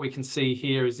so what we can see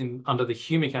here is under the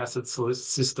humic acid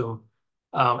system,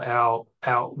 our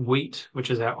wheat,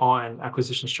 which is our iron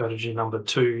acquisition strategy number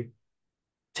 2,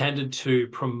 tended to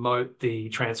promote the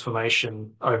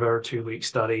transformation over a 2-week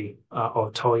study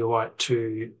of toluite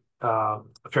to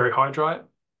ferrihydrite.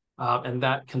 And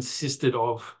that consisted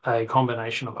of a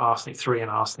combination of arsenic 3 and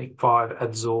arsenic 5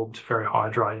 adsorbed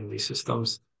ferrihydrite in these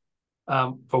systems.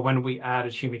 But when we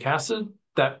added humic acid,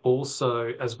 that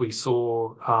also, as we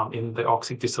saw in the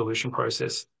oxic dissolution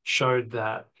process, showed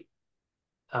that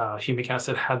humic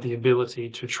acid had the ability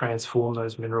to transform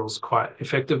those minerals quite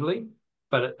effectively,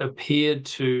 but it appeared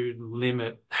to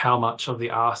limit how much of the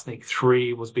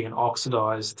arsenic-3 was being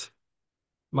oxidized,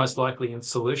 most likely in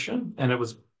solution. And it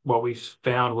was what we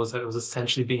found was that it was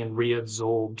essentially being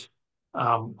reabsorbed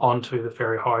onto the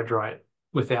ferrihydrite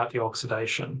without the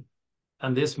oxidation.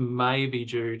 And this may be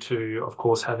due to, of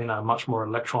course, having a much more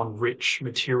electron-rich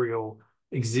material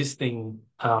existing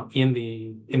in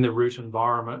the root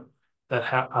environment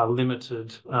that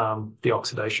limited the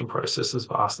oxidation processes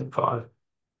for arsenic-5.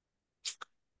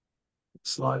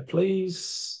 Slide,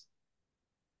 please.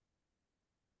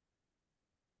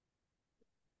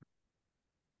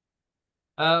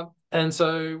 And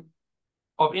so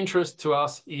of interest to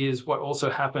us is what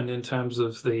also happened in terms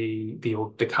of the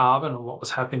carbon and what was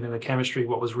happening in the chemistry,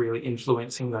 what was really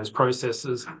influencing those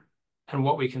processes. And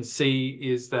what we can see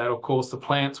is that, of course, the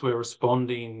plants were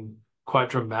responding quite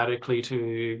dramatically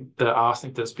to the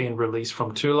arsenic that's being released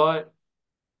from twolyte,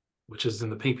 which is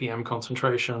in the ppm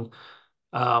concentration.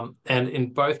 And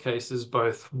in both cases,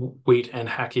 both wheat and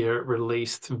Hackia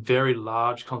released very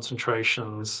large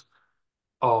concentrations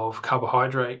of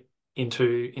carbohydrate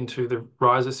into the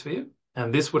rhizosphere.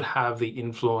 And this would have the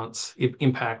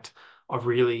impact of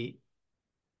really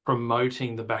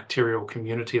promoting the bacterial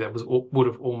community that would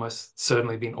have almost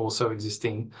certainly been also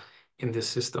existing in this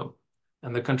system.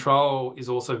 And the control is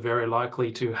also very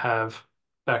likely to have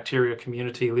bacteria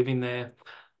community living there.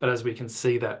 But as we can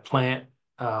see, that plant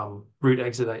root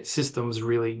exudate systems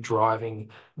really driving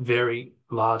very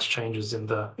large changes in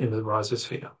the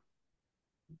rhizosphere.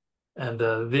 And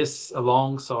this,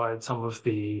 alongside some of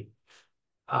the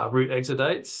root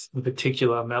exudates, in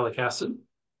particular malic acid,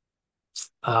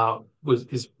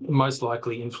 is most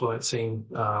likely influencing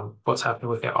what's happening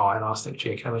with our iron arsenic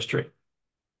geochemistry.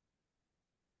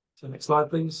 So next slide,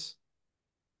 please.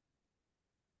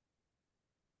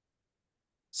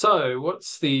 So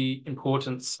what's the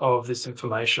importance of this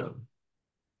information?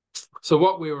 So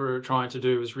what we were trying to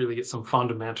do is really get some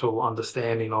fundamental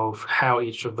understanding of how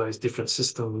each of those different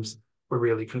systems were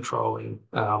really controlling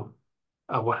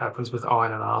what happens with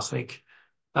iron and arsenic.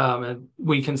 And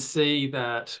we can see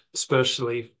that,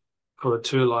 especially for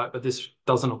twolyte, but this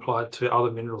doesn't apply to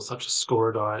other minerals such as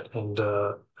scorodite and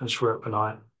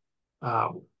schwertbenite.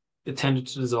 It tended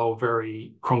to dissolve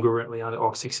very congruently under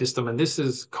oxic system. And this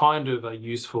is kind of a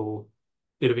useful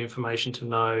bit of information to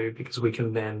know because we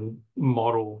can then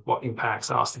model what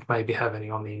impacts arsenic may be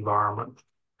having on the environment.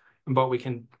 But we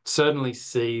can certainly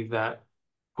see that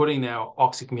putting our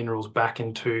oxic minerals back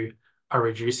into a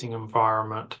reducing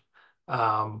environment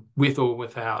with or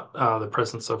without the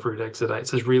presence of root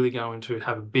exudates is really going to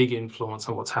have a big influence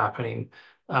on what's happening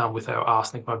with our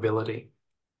arsenic mobility.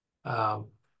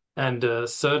 And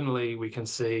certainly we can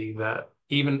see that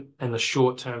even in the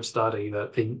short-term study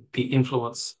that the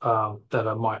influence that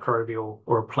a microbial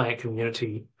or a plant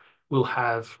community will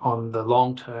have on the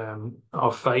long-term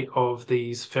fate of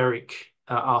these ferric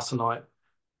arsenite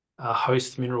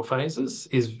host mineral phases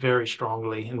is very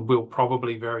strongly and will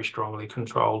probably very strongly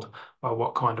controlled by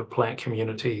what kind of plant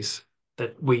communities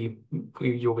that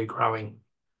you'll be growing.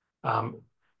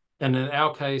 And in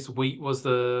our case, wheat was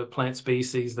the plant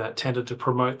species that tended to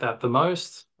promote that the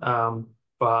most,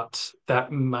 but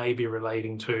that may be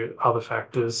relating to other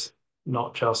factors,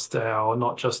 not just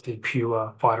the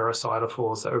pure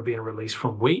phytocytophores that were being released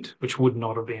from wheat, which would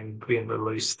not have been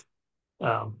released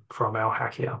from our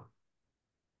Hackia.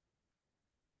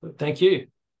 Thank you.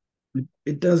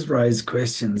 It does raise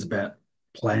questions about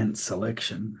plant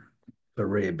selection for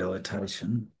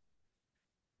rehabilitation.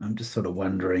 I'm just sort of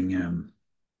wondering,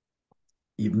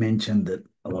 you've mentioned that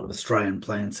a lot of Australian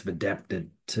plants have adapted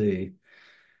to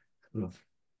sort of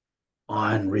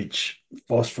iron-rich,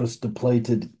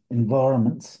 phosphorus-depleted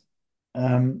environments.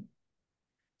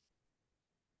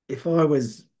 If I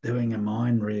was doing a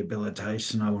mine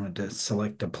rehabilitation, I wanted to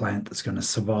select a plant that's going to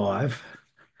survive.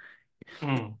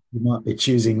 Mm. You might be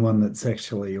choosing one that's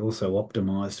actually also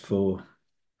optimized for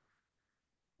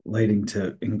leading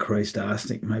to increased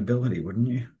arsenic mobility, wouldn't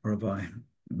you? Or have I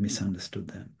misunderstood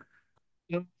that?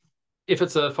 If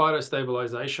it's a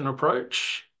phytostabilization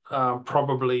approach,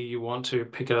 probably you want to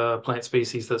pick a plant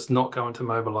species that's not going to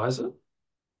mobilize it.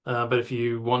 But if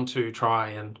you want to try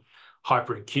and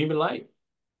hyperaccumulate,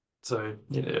 so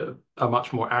a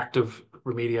much more active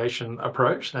remediation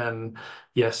approach, then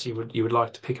yes, you would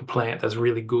like to pick a plant that's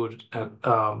really good at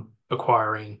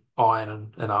acquiring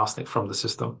iron and arsenic from the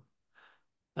system.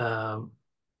 But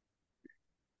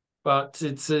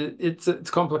it's a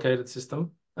complicated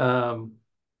system.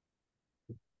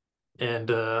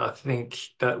 And I think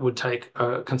that would take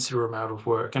a considerable amount of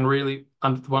work. And really,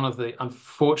 one of the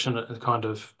unfortunate and kind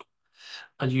of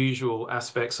unusual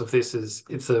aspects of this is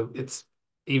it's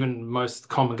even most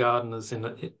common gardeners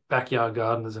in backyard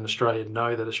gardeners in Australia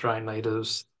know that Australian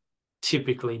natives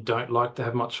typically don't like to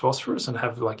have much phosphorus and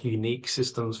have like unique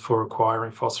systems for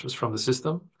acquiring phosphorus from the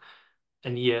system.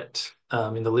 And yet,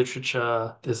 in the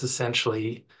literature,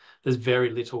 there's very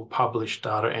little published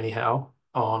data anyhow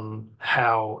on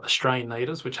how Australian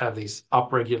natives, which have these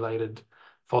upregulated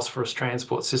phosphorus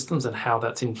transport systems, and how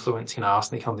that's influencing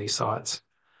arsenic on these sites.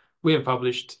 We have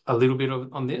published a little bit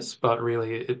on this, but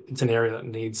really it's an area that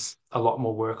needs a lot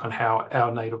more work on how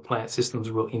our native plant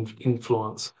systems will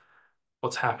influence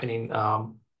what's happening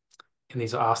in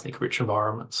these arsenic-rich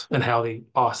environments and how the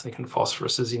arsenic and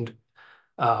phosphorus is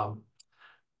um,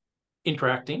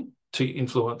 interacting to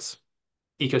influence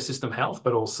ecosystem health,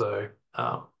 but also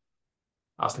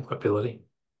arsenic mobility.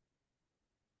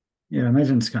 Yeah, I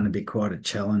imagine it's going to be quite a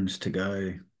challenge to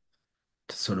go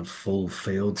to sort of full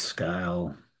field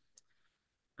scale,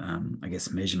 I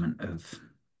guess, measurement of,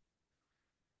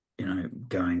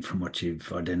 going from what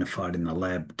you've identified in the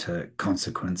lab to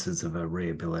consequences of a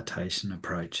rehabilitation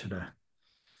approach at a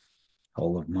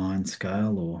whole of mine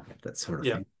scale or that sort of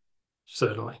Yeah, thing.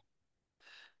 certainly.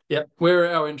 Yeah,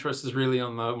 where our interest is really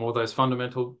on the more those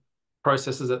fundamental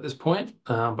processes at this point,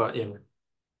 but yeah,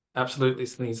 absolutely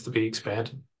this needs to be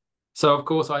expanded. So of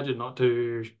course I did not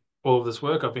do all of this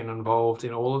work. I've been involved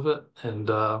in all of it, and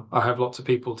I have lots of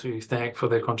people to thank for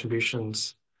their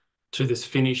contributions to this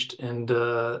finished and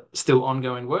still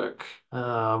ongoing work.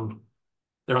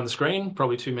 They're on the screen,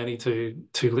 probably too many to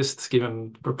list,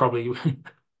 given we're probably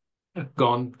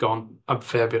gone a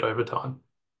fair bit over time.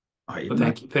 Oh, But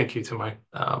thank you to my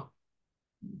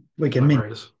we can mention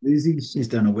collaborators. Lucy. She's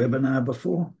done a webinar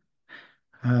before.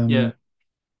 Um, Yeah,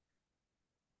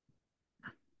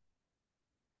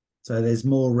 so there's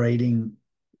more reading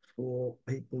for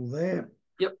people there.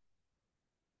 yep.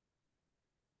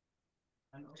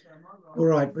 All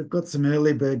right, we've got some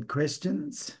early bird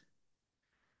questions.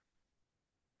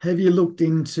 Have you looked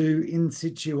into in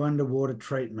situ underwater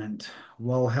treatment?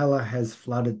 Walhalla has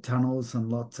flooded tunnels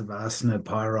and lots of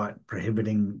arsenopyrite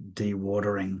prohibiting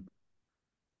dewatering.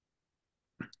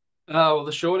 Well,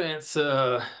 the short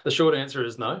answer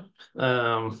is no.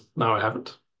 No, I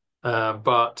haven't.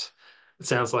 But it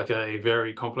sounds like a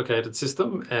very complicated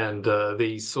system, and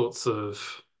these sorts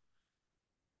of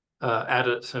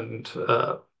adit and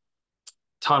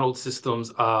tunneled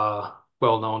systems are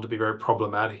well known to be very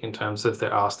problematic in terms of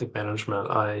their arsenic management.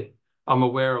 I'm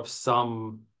aware of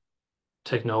some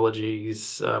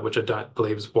technologies which I don't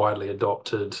believe is widely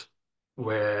adopted,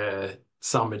 where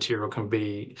some material can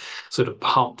be sort of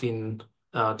pumped in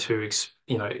to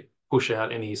push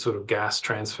out any sort of gas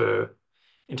transfer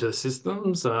into the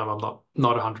systems. I'm not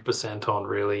 100% on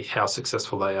really how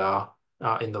successful they are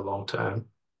in the long term,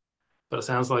 but it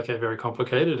sounds like a very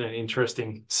complicated and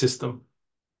interesting system.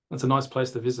 It's a nice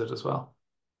place to visit as well.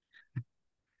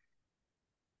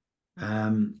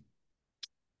 Um,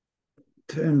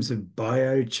 in terms of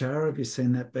biochar, have you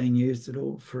seen that being used at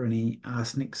all for any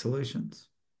arsenic solutions?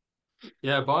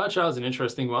 Yeah, biochar is an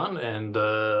interesting one, and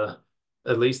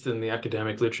at least in the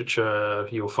academic literature,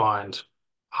 you'll find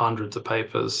hundreds of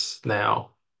papers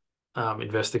now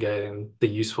investigating the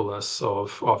usefulness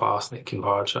of arsenic in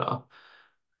biochar.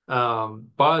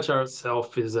 Biochar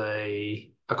itself is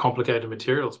a complicated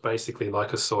material. It's basically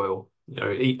like a soil.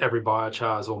 Every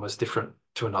biochar is almost different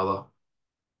to another.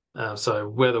 So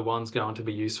whether one's going to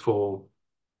be useful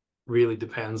really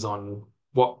depends on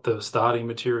what the starting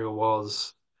material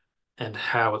was and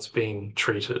how it's being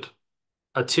treated.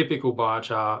 A typical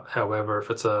biochar, however, if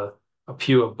it's a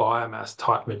pure biomass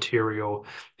type material,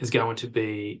 is going to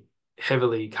be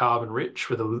heavily carbon rich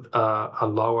with a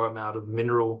lower amount of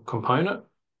mineral component.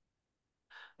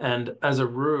 And as a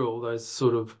rule, those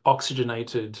sort of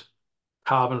oxygenated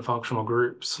carbon functional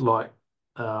groups like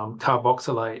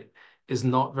carboxylate is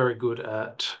not very good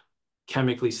at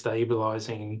chemically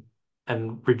stabilizing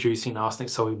and reducing arsenic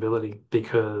solubility,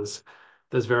 because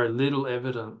there's very little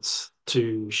evidence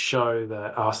to show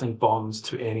that arsenic bonds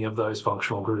to any of those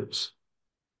functional groups.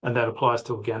 And that applies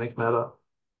to organic matter.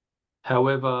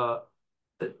 However,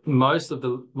 most of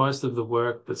the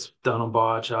work that's done on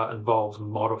biochar involves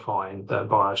modifying that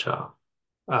biochar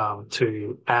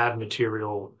to add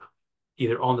material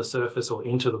either on the surface or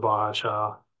into the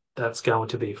biochar that's going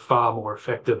to be far more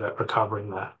effective at recovering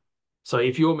that. So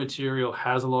if your material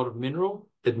has a lot of mineral,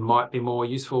 it might be more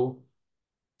useful,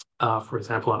 for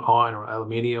example, an iron or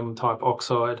aluminium type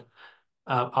oxide.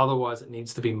 Otherwise, it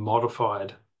needs to be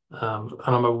modified. And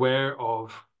I'm aware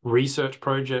of research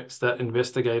projects that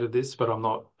investigated this, but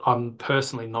I'm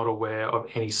personally not aware of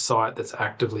any site that's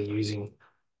actively using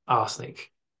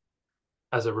arsenic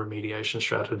as a remediation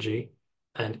strategy.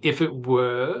 And if it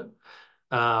were,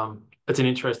 it's an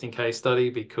interesting case study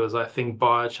because I think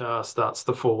biochar starts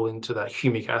to fall into that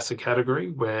humic acid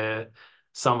category where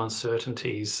some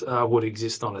uncertainties would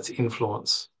exist on its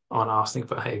influence on arsenic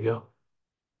behavior.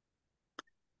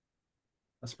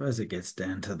 I suppose it gets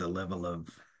down to the level of,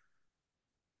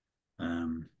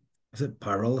 um, is it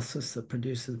pyrolysis that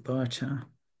produces biochar?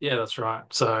 Yeah, that's right.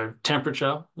 So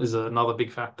temperature is another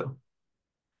big factor.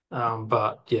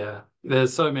 But yeah,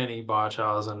 there's so many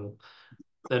biochars and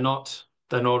they're not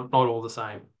all the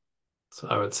same.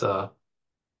 So it's a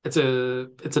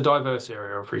diverse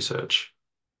area of research.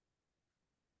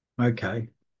 Okay.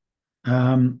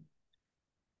 Um,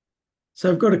 so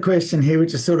I've got a question here,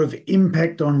 which is sort of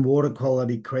impact on water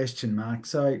quality question mark.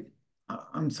 So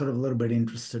I'm sort of a little bit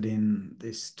interested in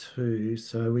this too.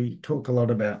 So we talk a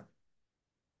lot about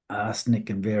arsenic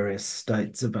and various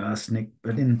states of arsenic,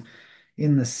 but in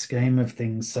the scheme of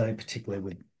things, so particularly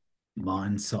with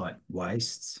mine site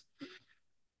wastes,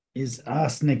 is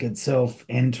arsenic itself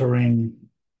entering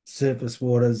surface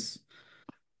waters,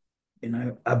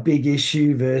 a big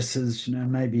issue versus,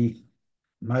 maybe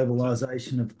So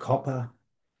mobilization of copper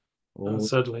or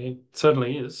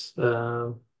certainly is.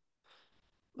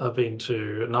 I've been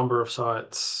to a number of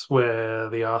sites where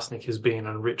the arsenic has been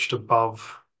enriched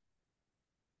above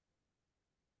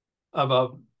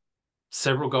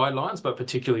several guidelines, but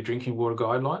particularly drinking water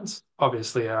guidelines.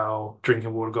 Obviously, our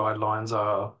drinking water guidelines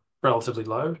are relatively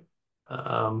low.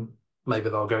 Um, Maybe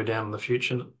they'll go down in the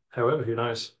future. However, who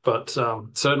knows? But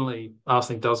certainly,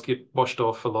 arsenic does get washed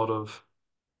off a lot of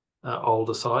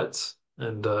older sites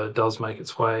and does make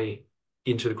its way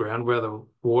into the ground, whether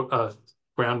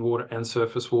groundwater and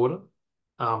surface water,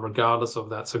 regardless of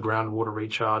that's a groundwater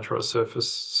recharge or a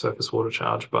surface water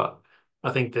charge. But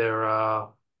I think there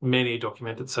are many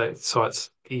documented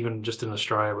sites, even just in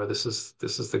Australia, where this is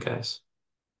the case.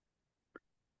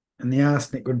 and the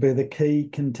arsenic would be the key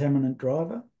contaminant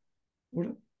driver, would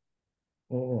it?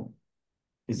 Or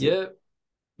is it? Yeah,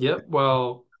 yep.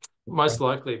 Well, most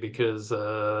likely because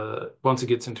once it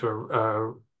gets into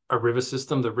a river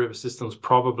system, the river system's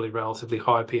probably relatively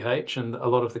high pH, and a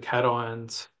lot of the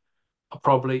cations are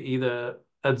probably either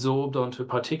absorbed onto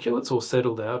particulates or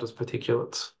settled out as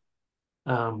particulates.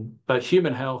 But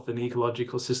human health and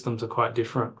ecological systems are quite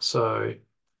different. So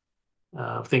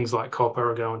things like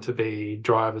copper are going to be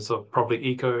drivers of probably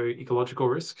ecological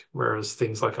risk, whereas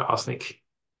things like arsenic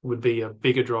would be a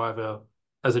bigger driver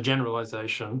as a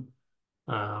generalization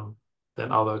um,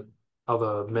 than other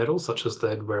metals such as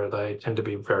lead, where they tend to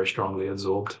be very strongly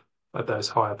absorbed at those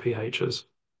higher pHs.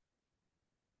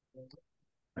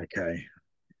 Okay.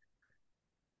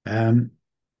 Um,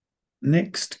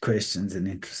 Next question's an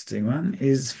interesting one.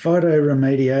 Is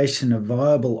phytoremediation a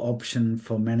viable option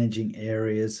for managing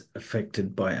areas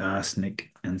affected by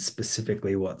arsenic, and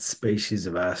specifically what species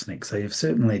of arsenic? So you've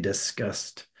certainly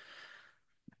discussed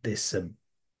this a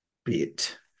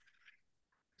bit.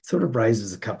 It sort of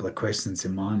raises a couple of questions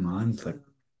in my mind. Like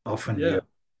often you're Yeah.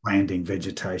 planting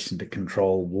vegetation to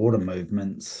control water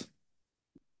movements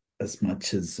as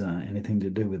much as anything to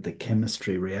do with the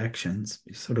chemistry reactions.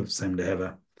 You sort of seem to have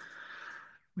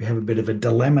a bit of a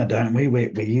dilemma, don't we?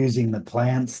 We're using the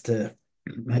plants to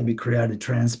maybe create a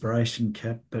transpiration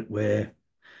cap, but we're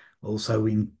also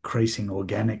increasing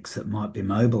organics that might be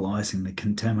mobilizing the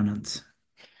contaminants.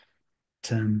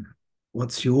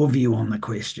 What's your view on the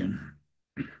question?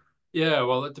 Yeah,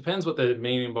 well, it depends what they're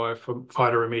meaning by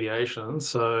phytoremediation.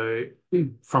 So,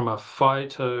 from a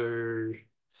phyto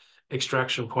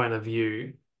extraction point of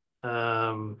view,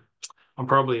 um, I'm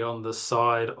probably on the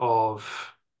side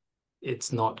of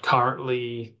it's not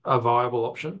currently a viable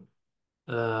option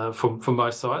for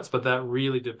most sites, but that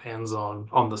really depends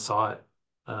on the site.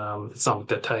 It's something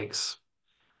that takes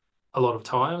a lot of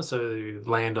time, so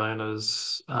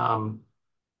landowners and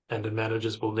the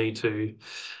managers will need to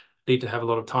have a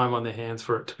lot of time on their hands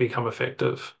for it to become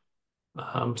effective.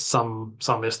 Some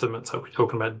estimates are we're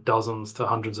talking about dozens to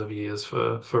hundreds of years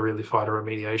for really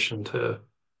phytoremediation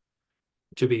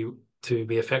to be to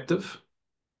be effective,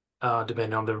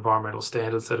 depending on the environmental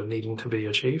standards that are needing to be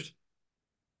achieved.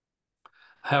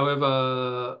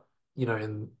 However,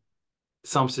 in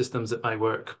some systems it may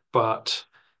work, but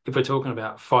if we're talking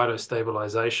about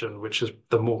phytostabilization, which is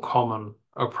the more common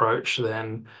approach,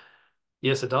 then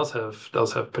yes, it does have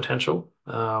potential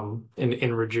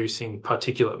in reducing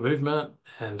particulate movement,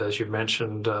 and as you've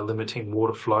mentioned, limiting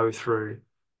water flow through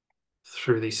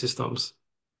these systems.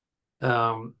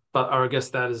 but I guess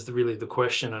that is really the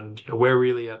question, and we're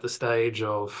really at the stage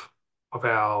of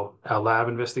our lab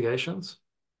investigations,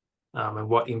 and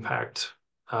what impact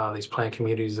these plant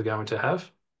communities are going to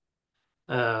have.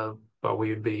 Uh, but we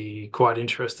would be quite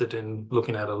interested in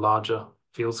looking at a larger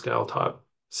field scale type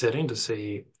setting to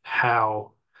see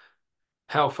how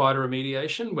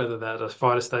phytoremediation, whether that is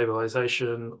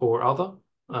phytostabilization or other,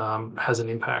 has an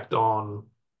impact on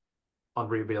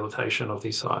rehabilitation of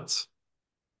these sites.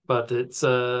 But it's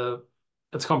a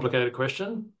complicated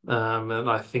question, and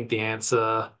I think the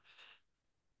answer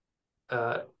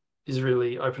uh, is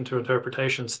really open to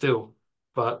interpretation still.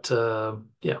 But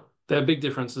yeah, there are big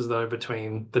differences though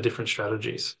between the different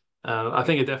strategies. I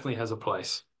think it definitely has a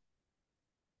place.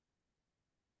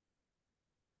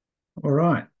 All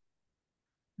right.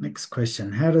 Next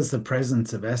question. How does the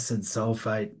presence of acid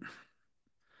sulfate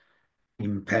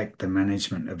impact the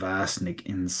management of arsenic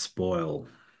in spoil?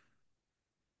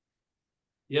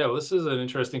 Yeah, well, this is an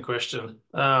interesting question,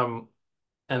 and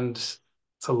it's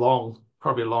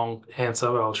probably a long answer,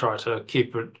 but I'll try to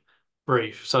keep it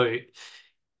brief. So,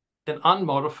 an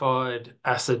unmodified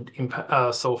acid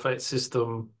sulfate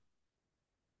system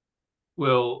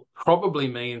will probably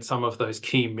mean some of those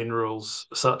key minerals,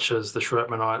 such as the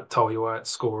shrapnelite, toluite,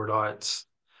 scoridites,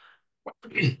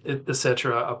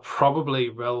 etc., are probably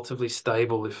relatively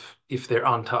stable if they're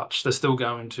untouched. They're still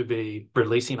going to be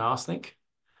releasing arsenic.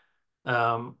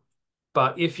 Um,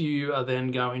 but if you are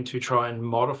then going to try and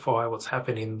modify what's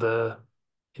happening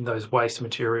in those waste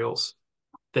materials,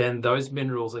 then those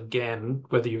minerals again,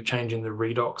 whether you're changing the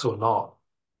redox or not,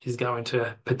 is going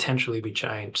to potentially be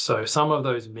changed. So some of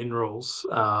those minerals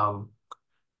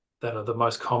that are the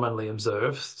most commonly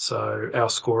observed, so our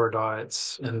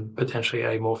scoridites and potentially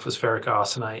amorphous ferric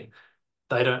arsenate,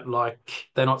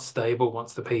 they're not stable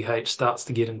once the pH starts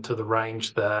to get into the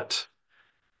range that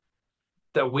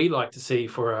we like to see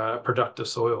for a productive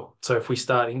soil. So if we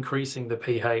start increasing the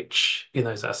pH in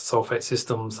those acid sulfate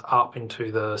systems up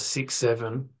into the 6,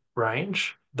 7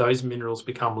 range, those minerals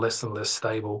become less and less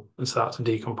stable and start to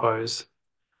decompose.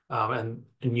 And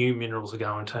new minerals are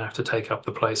going to have to take up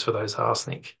the place for those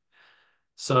arsenic.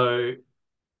 So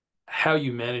how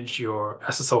you manage your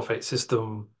acid sulfate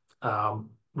system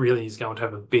really is going to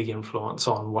have a big influence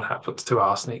on what happens to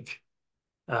arsenic.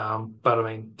 But I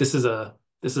mean, this is a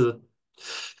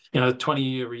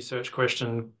 20-year research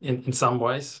question in some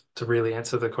ways to really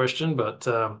answer the question. But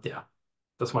yeah,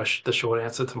 that's the short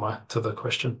answer to the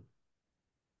question.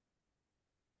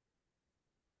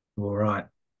 All right.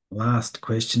 Last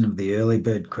question of the early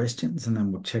bird questions, and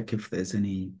then we'll check if there's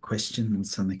any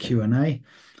questions on the Q&A.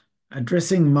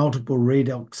 Addressing multiple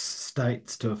redox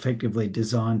states to effectively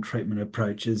design treatment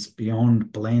approaches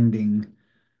beyond blending,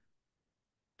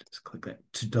 just click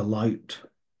that, to dilute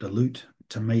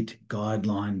to meet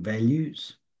guideline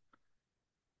values.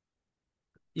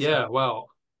 Yeah, well,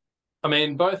 I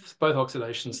mean, both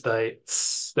oxidation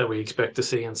states that we expect to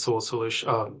see in soil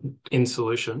solution in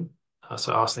solution,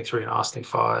 so arsenic 3 and arsenic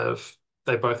 5,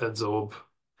 they both adsorb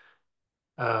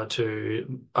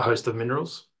to a host of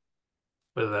minerals,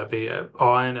 whether that be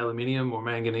iron, aluminium, or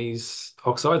manganese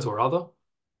oxides or other.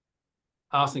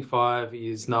 Arsenic 5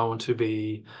 is known to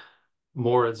be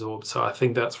more adsorbed, so I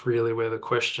think that's really where the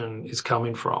question is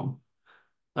coming from.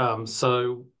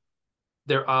 So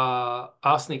there are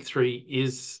arsenic 3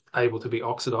 is able to be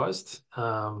oxidized.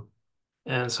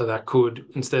 And so that could,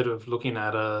 instead of looking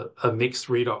at a mixed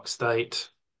redox state,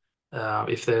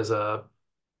 if there's a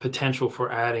potential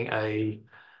for adding a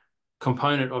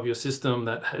component of your system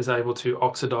that is able to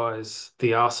oxidize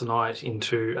the arsenite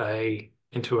into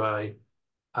a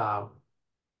um,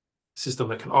 system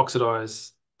that can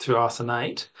oxidize to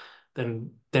arsenate,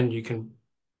 then you can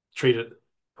treat it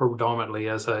predominantly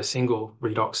as a single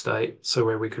redox state. So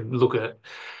where we could look at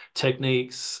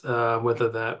techniques, whether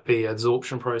that be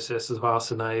adsorption processes of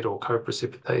arsenate or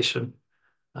co-precipitation.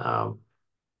 Um,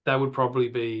 that would probably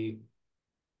be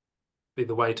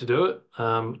the way to do it.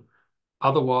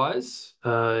 Otherwise,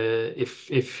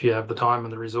 if you have the time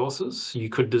and the resources, you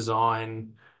could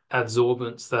design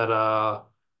adsorbents that are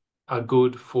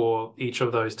good for each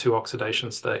of those two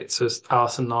oxidation states. So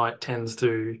arsenite tends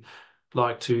to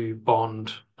like to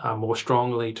bond more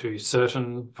strongly to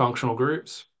certain functional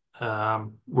groups,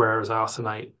 whereas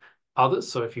arsenate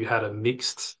others. So if you had a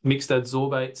mixed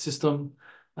adsorbate system,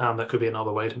 that could be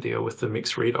another way to deal with the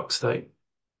mixed redox state.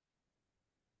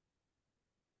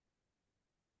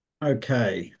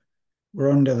 Okay,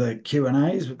 we're on to the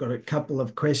Q&As. We've got a couple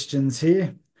of questions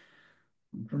here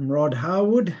from Rod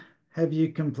Harwood. Have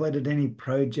you completed any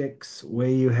projects where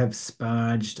you have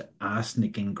sparged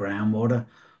arsenic in groundwater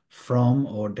from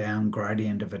or down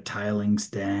gradient of a tailings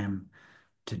dam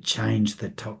to change the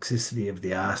toxicity of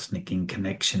the arsenic in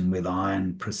connection with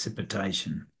iron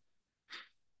precipitation?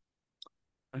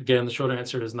 Again, the short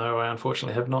answer is no. I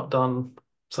unfortunately have not done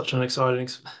such an exciting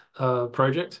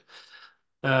project.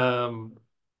 Um,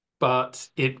 but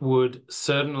it would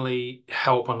certainly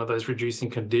help under those reducing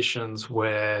conditions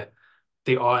where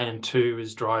the iron too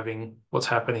is driving what's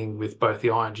happening with both the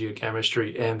iron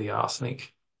geochemistry and the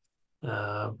arsenic.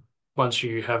 Uh, Once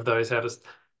you have those out,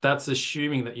 that's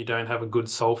assuming that you don't have a good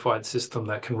sulfide system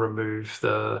that can remove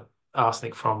the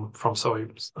arsenic from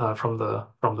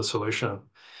the solution.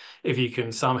 If you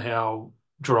can somehow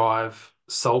drive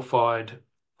sulfide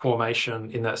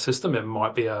formation in that system, it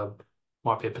might be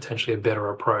potentially a better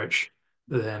approach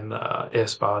than air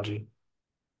sparging.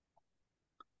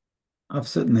 I've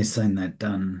certainly seen that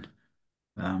done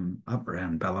up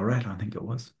around Ballarat, I think it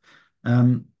was.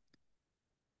 Um,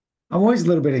 I'm always a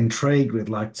little bit intrigued with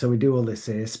like, so we do all this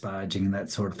air sparging and that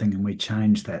sort of thing, and we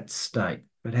change that state,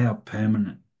 but how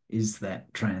permanent is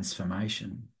that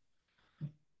transformation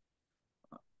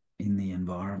in the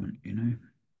environment, you know?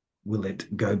 Will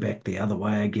it go back the other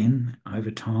way again over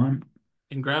time?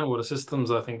 In groundwater systems,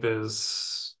 I think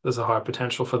there's a high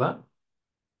potential for that.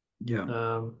 Yeah.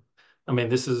 Um, I mean,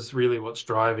 this is really what's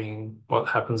driving what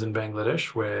happens in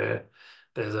Bangladesh, where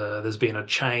there's been a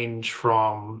change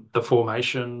from the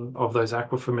formation of those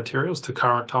aquifer materials to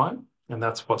current time, and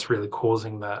that's what's really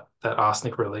causing that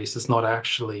arsenic release. It's not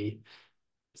actually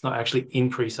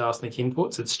increased arsenic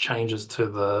inputs; it's changes to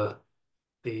the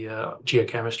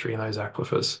geochemistry in those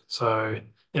aquifers. So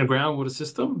in a groundwater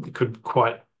system, it could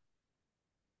quite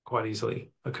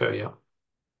easily occur. Yeah.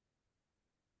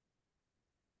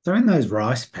 So in those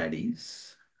rice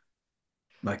paddies,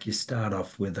 like you start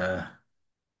off with a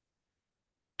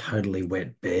totally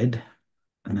wet bed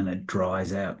and then it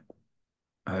dries out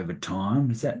over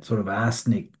time. Is that sort of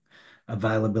arsenic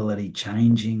availability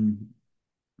changing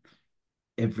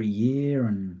every year?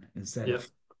 And is that a Yeah.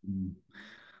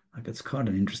 like it's quite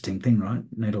an interesting thing, right?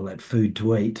 Need all that food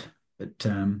to eat. But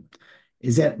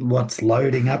is that what's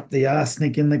loading up the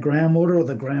arsenic in the groundwater, or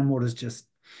the groundwater's just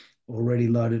already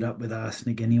loaded up with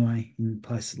arsenic anyway in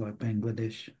places like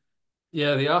Bangladesh?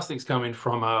 Yeah, the arsenic's coming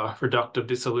from a reductive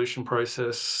dissolution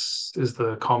process is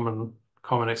the common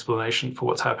explanation for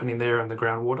what's happening there in the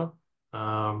groundwater.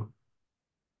 Um,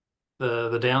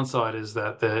 the downside is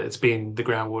that the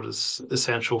groundwater's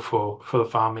essential for the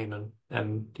farming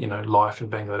and life in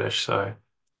Bangladesh. So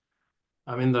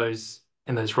in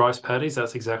those rice paddies,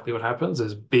 that's exactly what happens.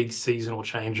 There's big seasonal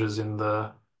changes in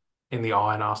the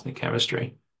iron arsenic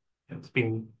chemistry. It's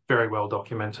been very well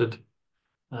documented.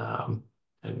 Um,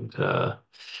 and if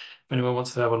anyone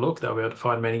wants to have a look, they'll be able to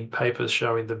find many papers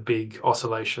showing the big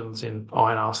oscillations in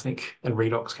iron arsenic and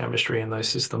redox chemistry in those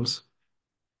systems.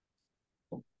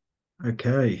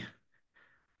 Okay.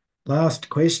 Last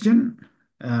question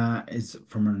is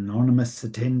from an anonymous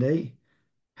attendee.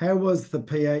 How was the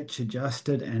pH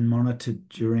adjusted and monitored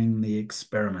during the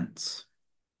experiments?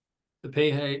 The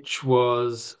pH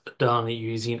was done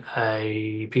using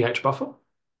a pH buffer.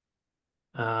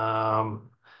 Um,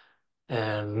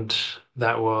 and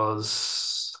that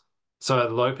was so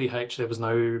at low pH, there was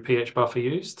no pH buffer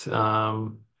used.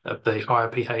 At the higher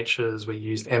pHs, we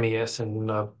used MES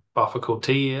and a buffer called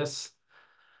TES,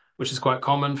 which is quite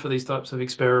common for these types of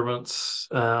experiments.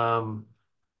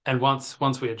 And once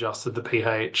we adjusted the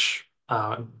pH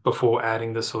before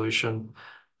adding the solution,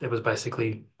 there was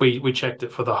basically we checked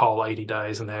it for the whole 80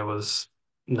 days, and there was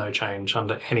no change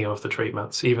under any of the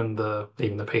treatments. Even the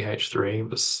pH 3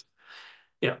 was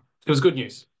yeah, it was good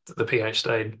news. The pH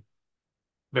stayed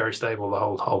very stable the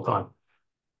whole time.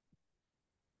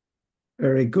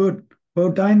 Very good. Well,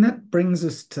 Dane, that brings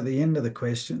us to the end of the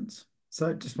questions.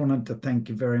 So just wanted to thank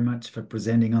you very much for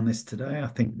presenting on this today. I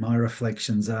think my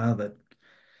reflections are that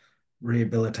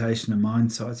rehabilitation of mine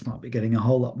sites might be getting a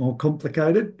whole lot more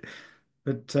complicated,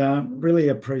 but really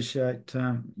appreciate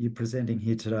you presenting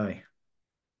here today.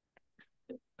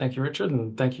 Thank you, Richard,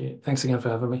 and thanks again for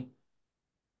having me.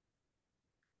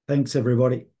 Thanks,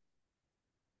 everybody.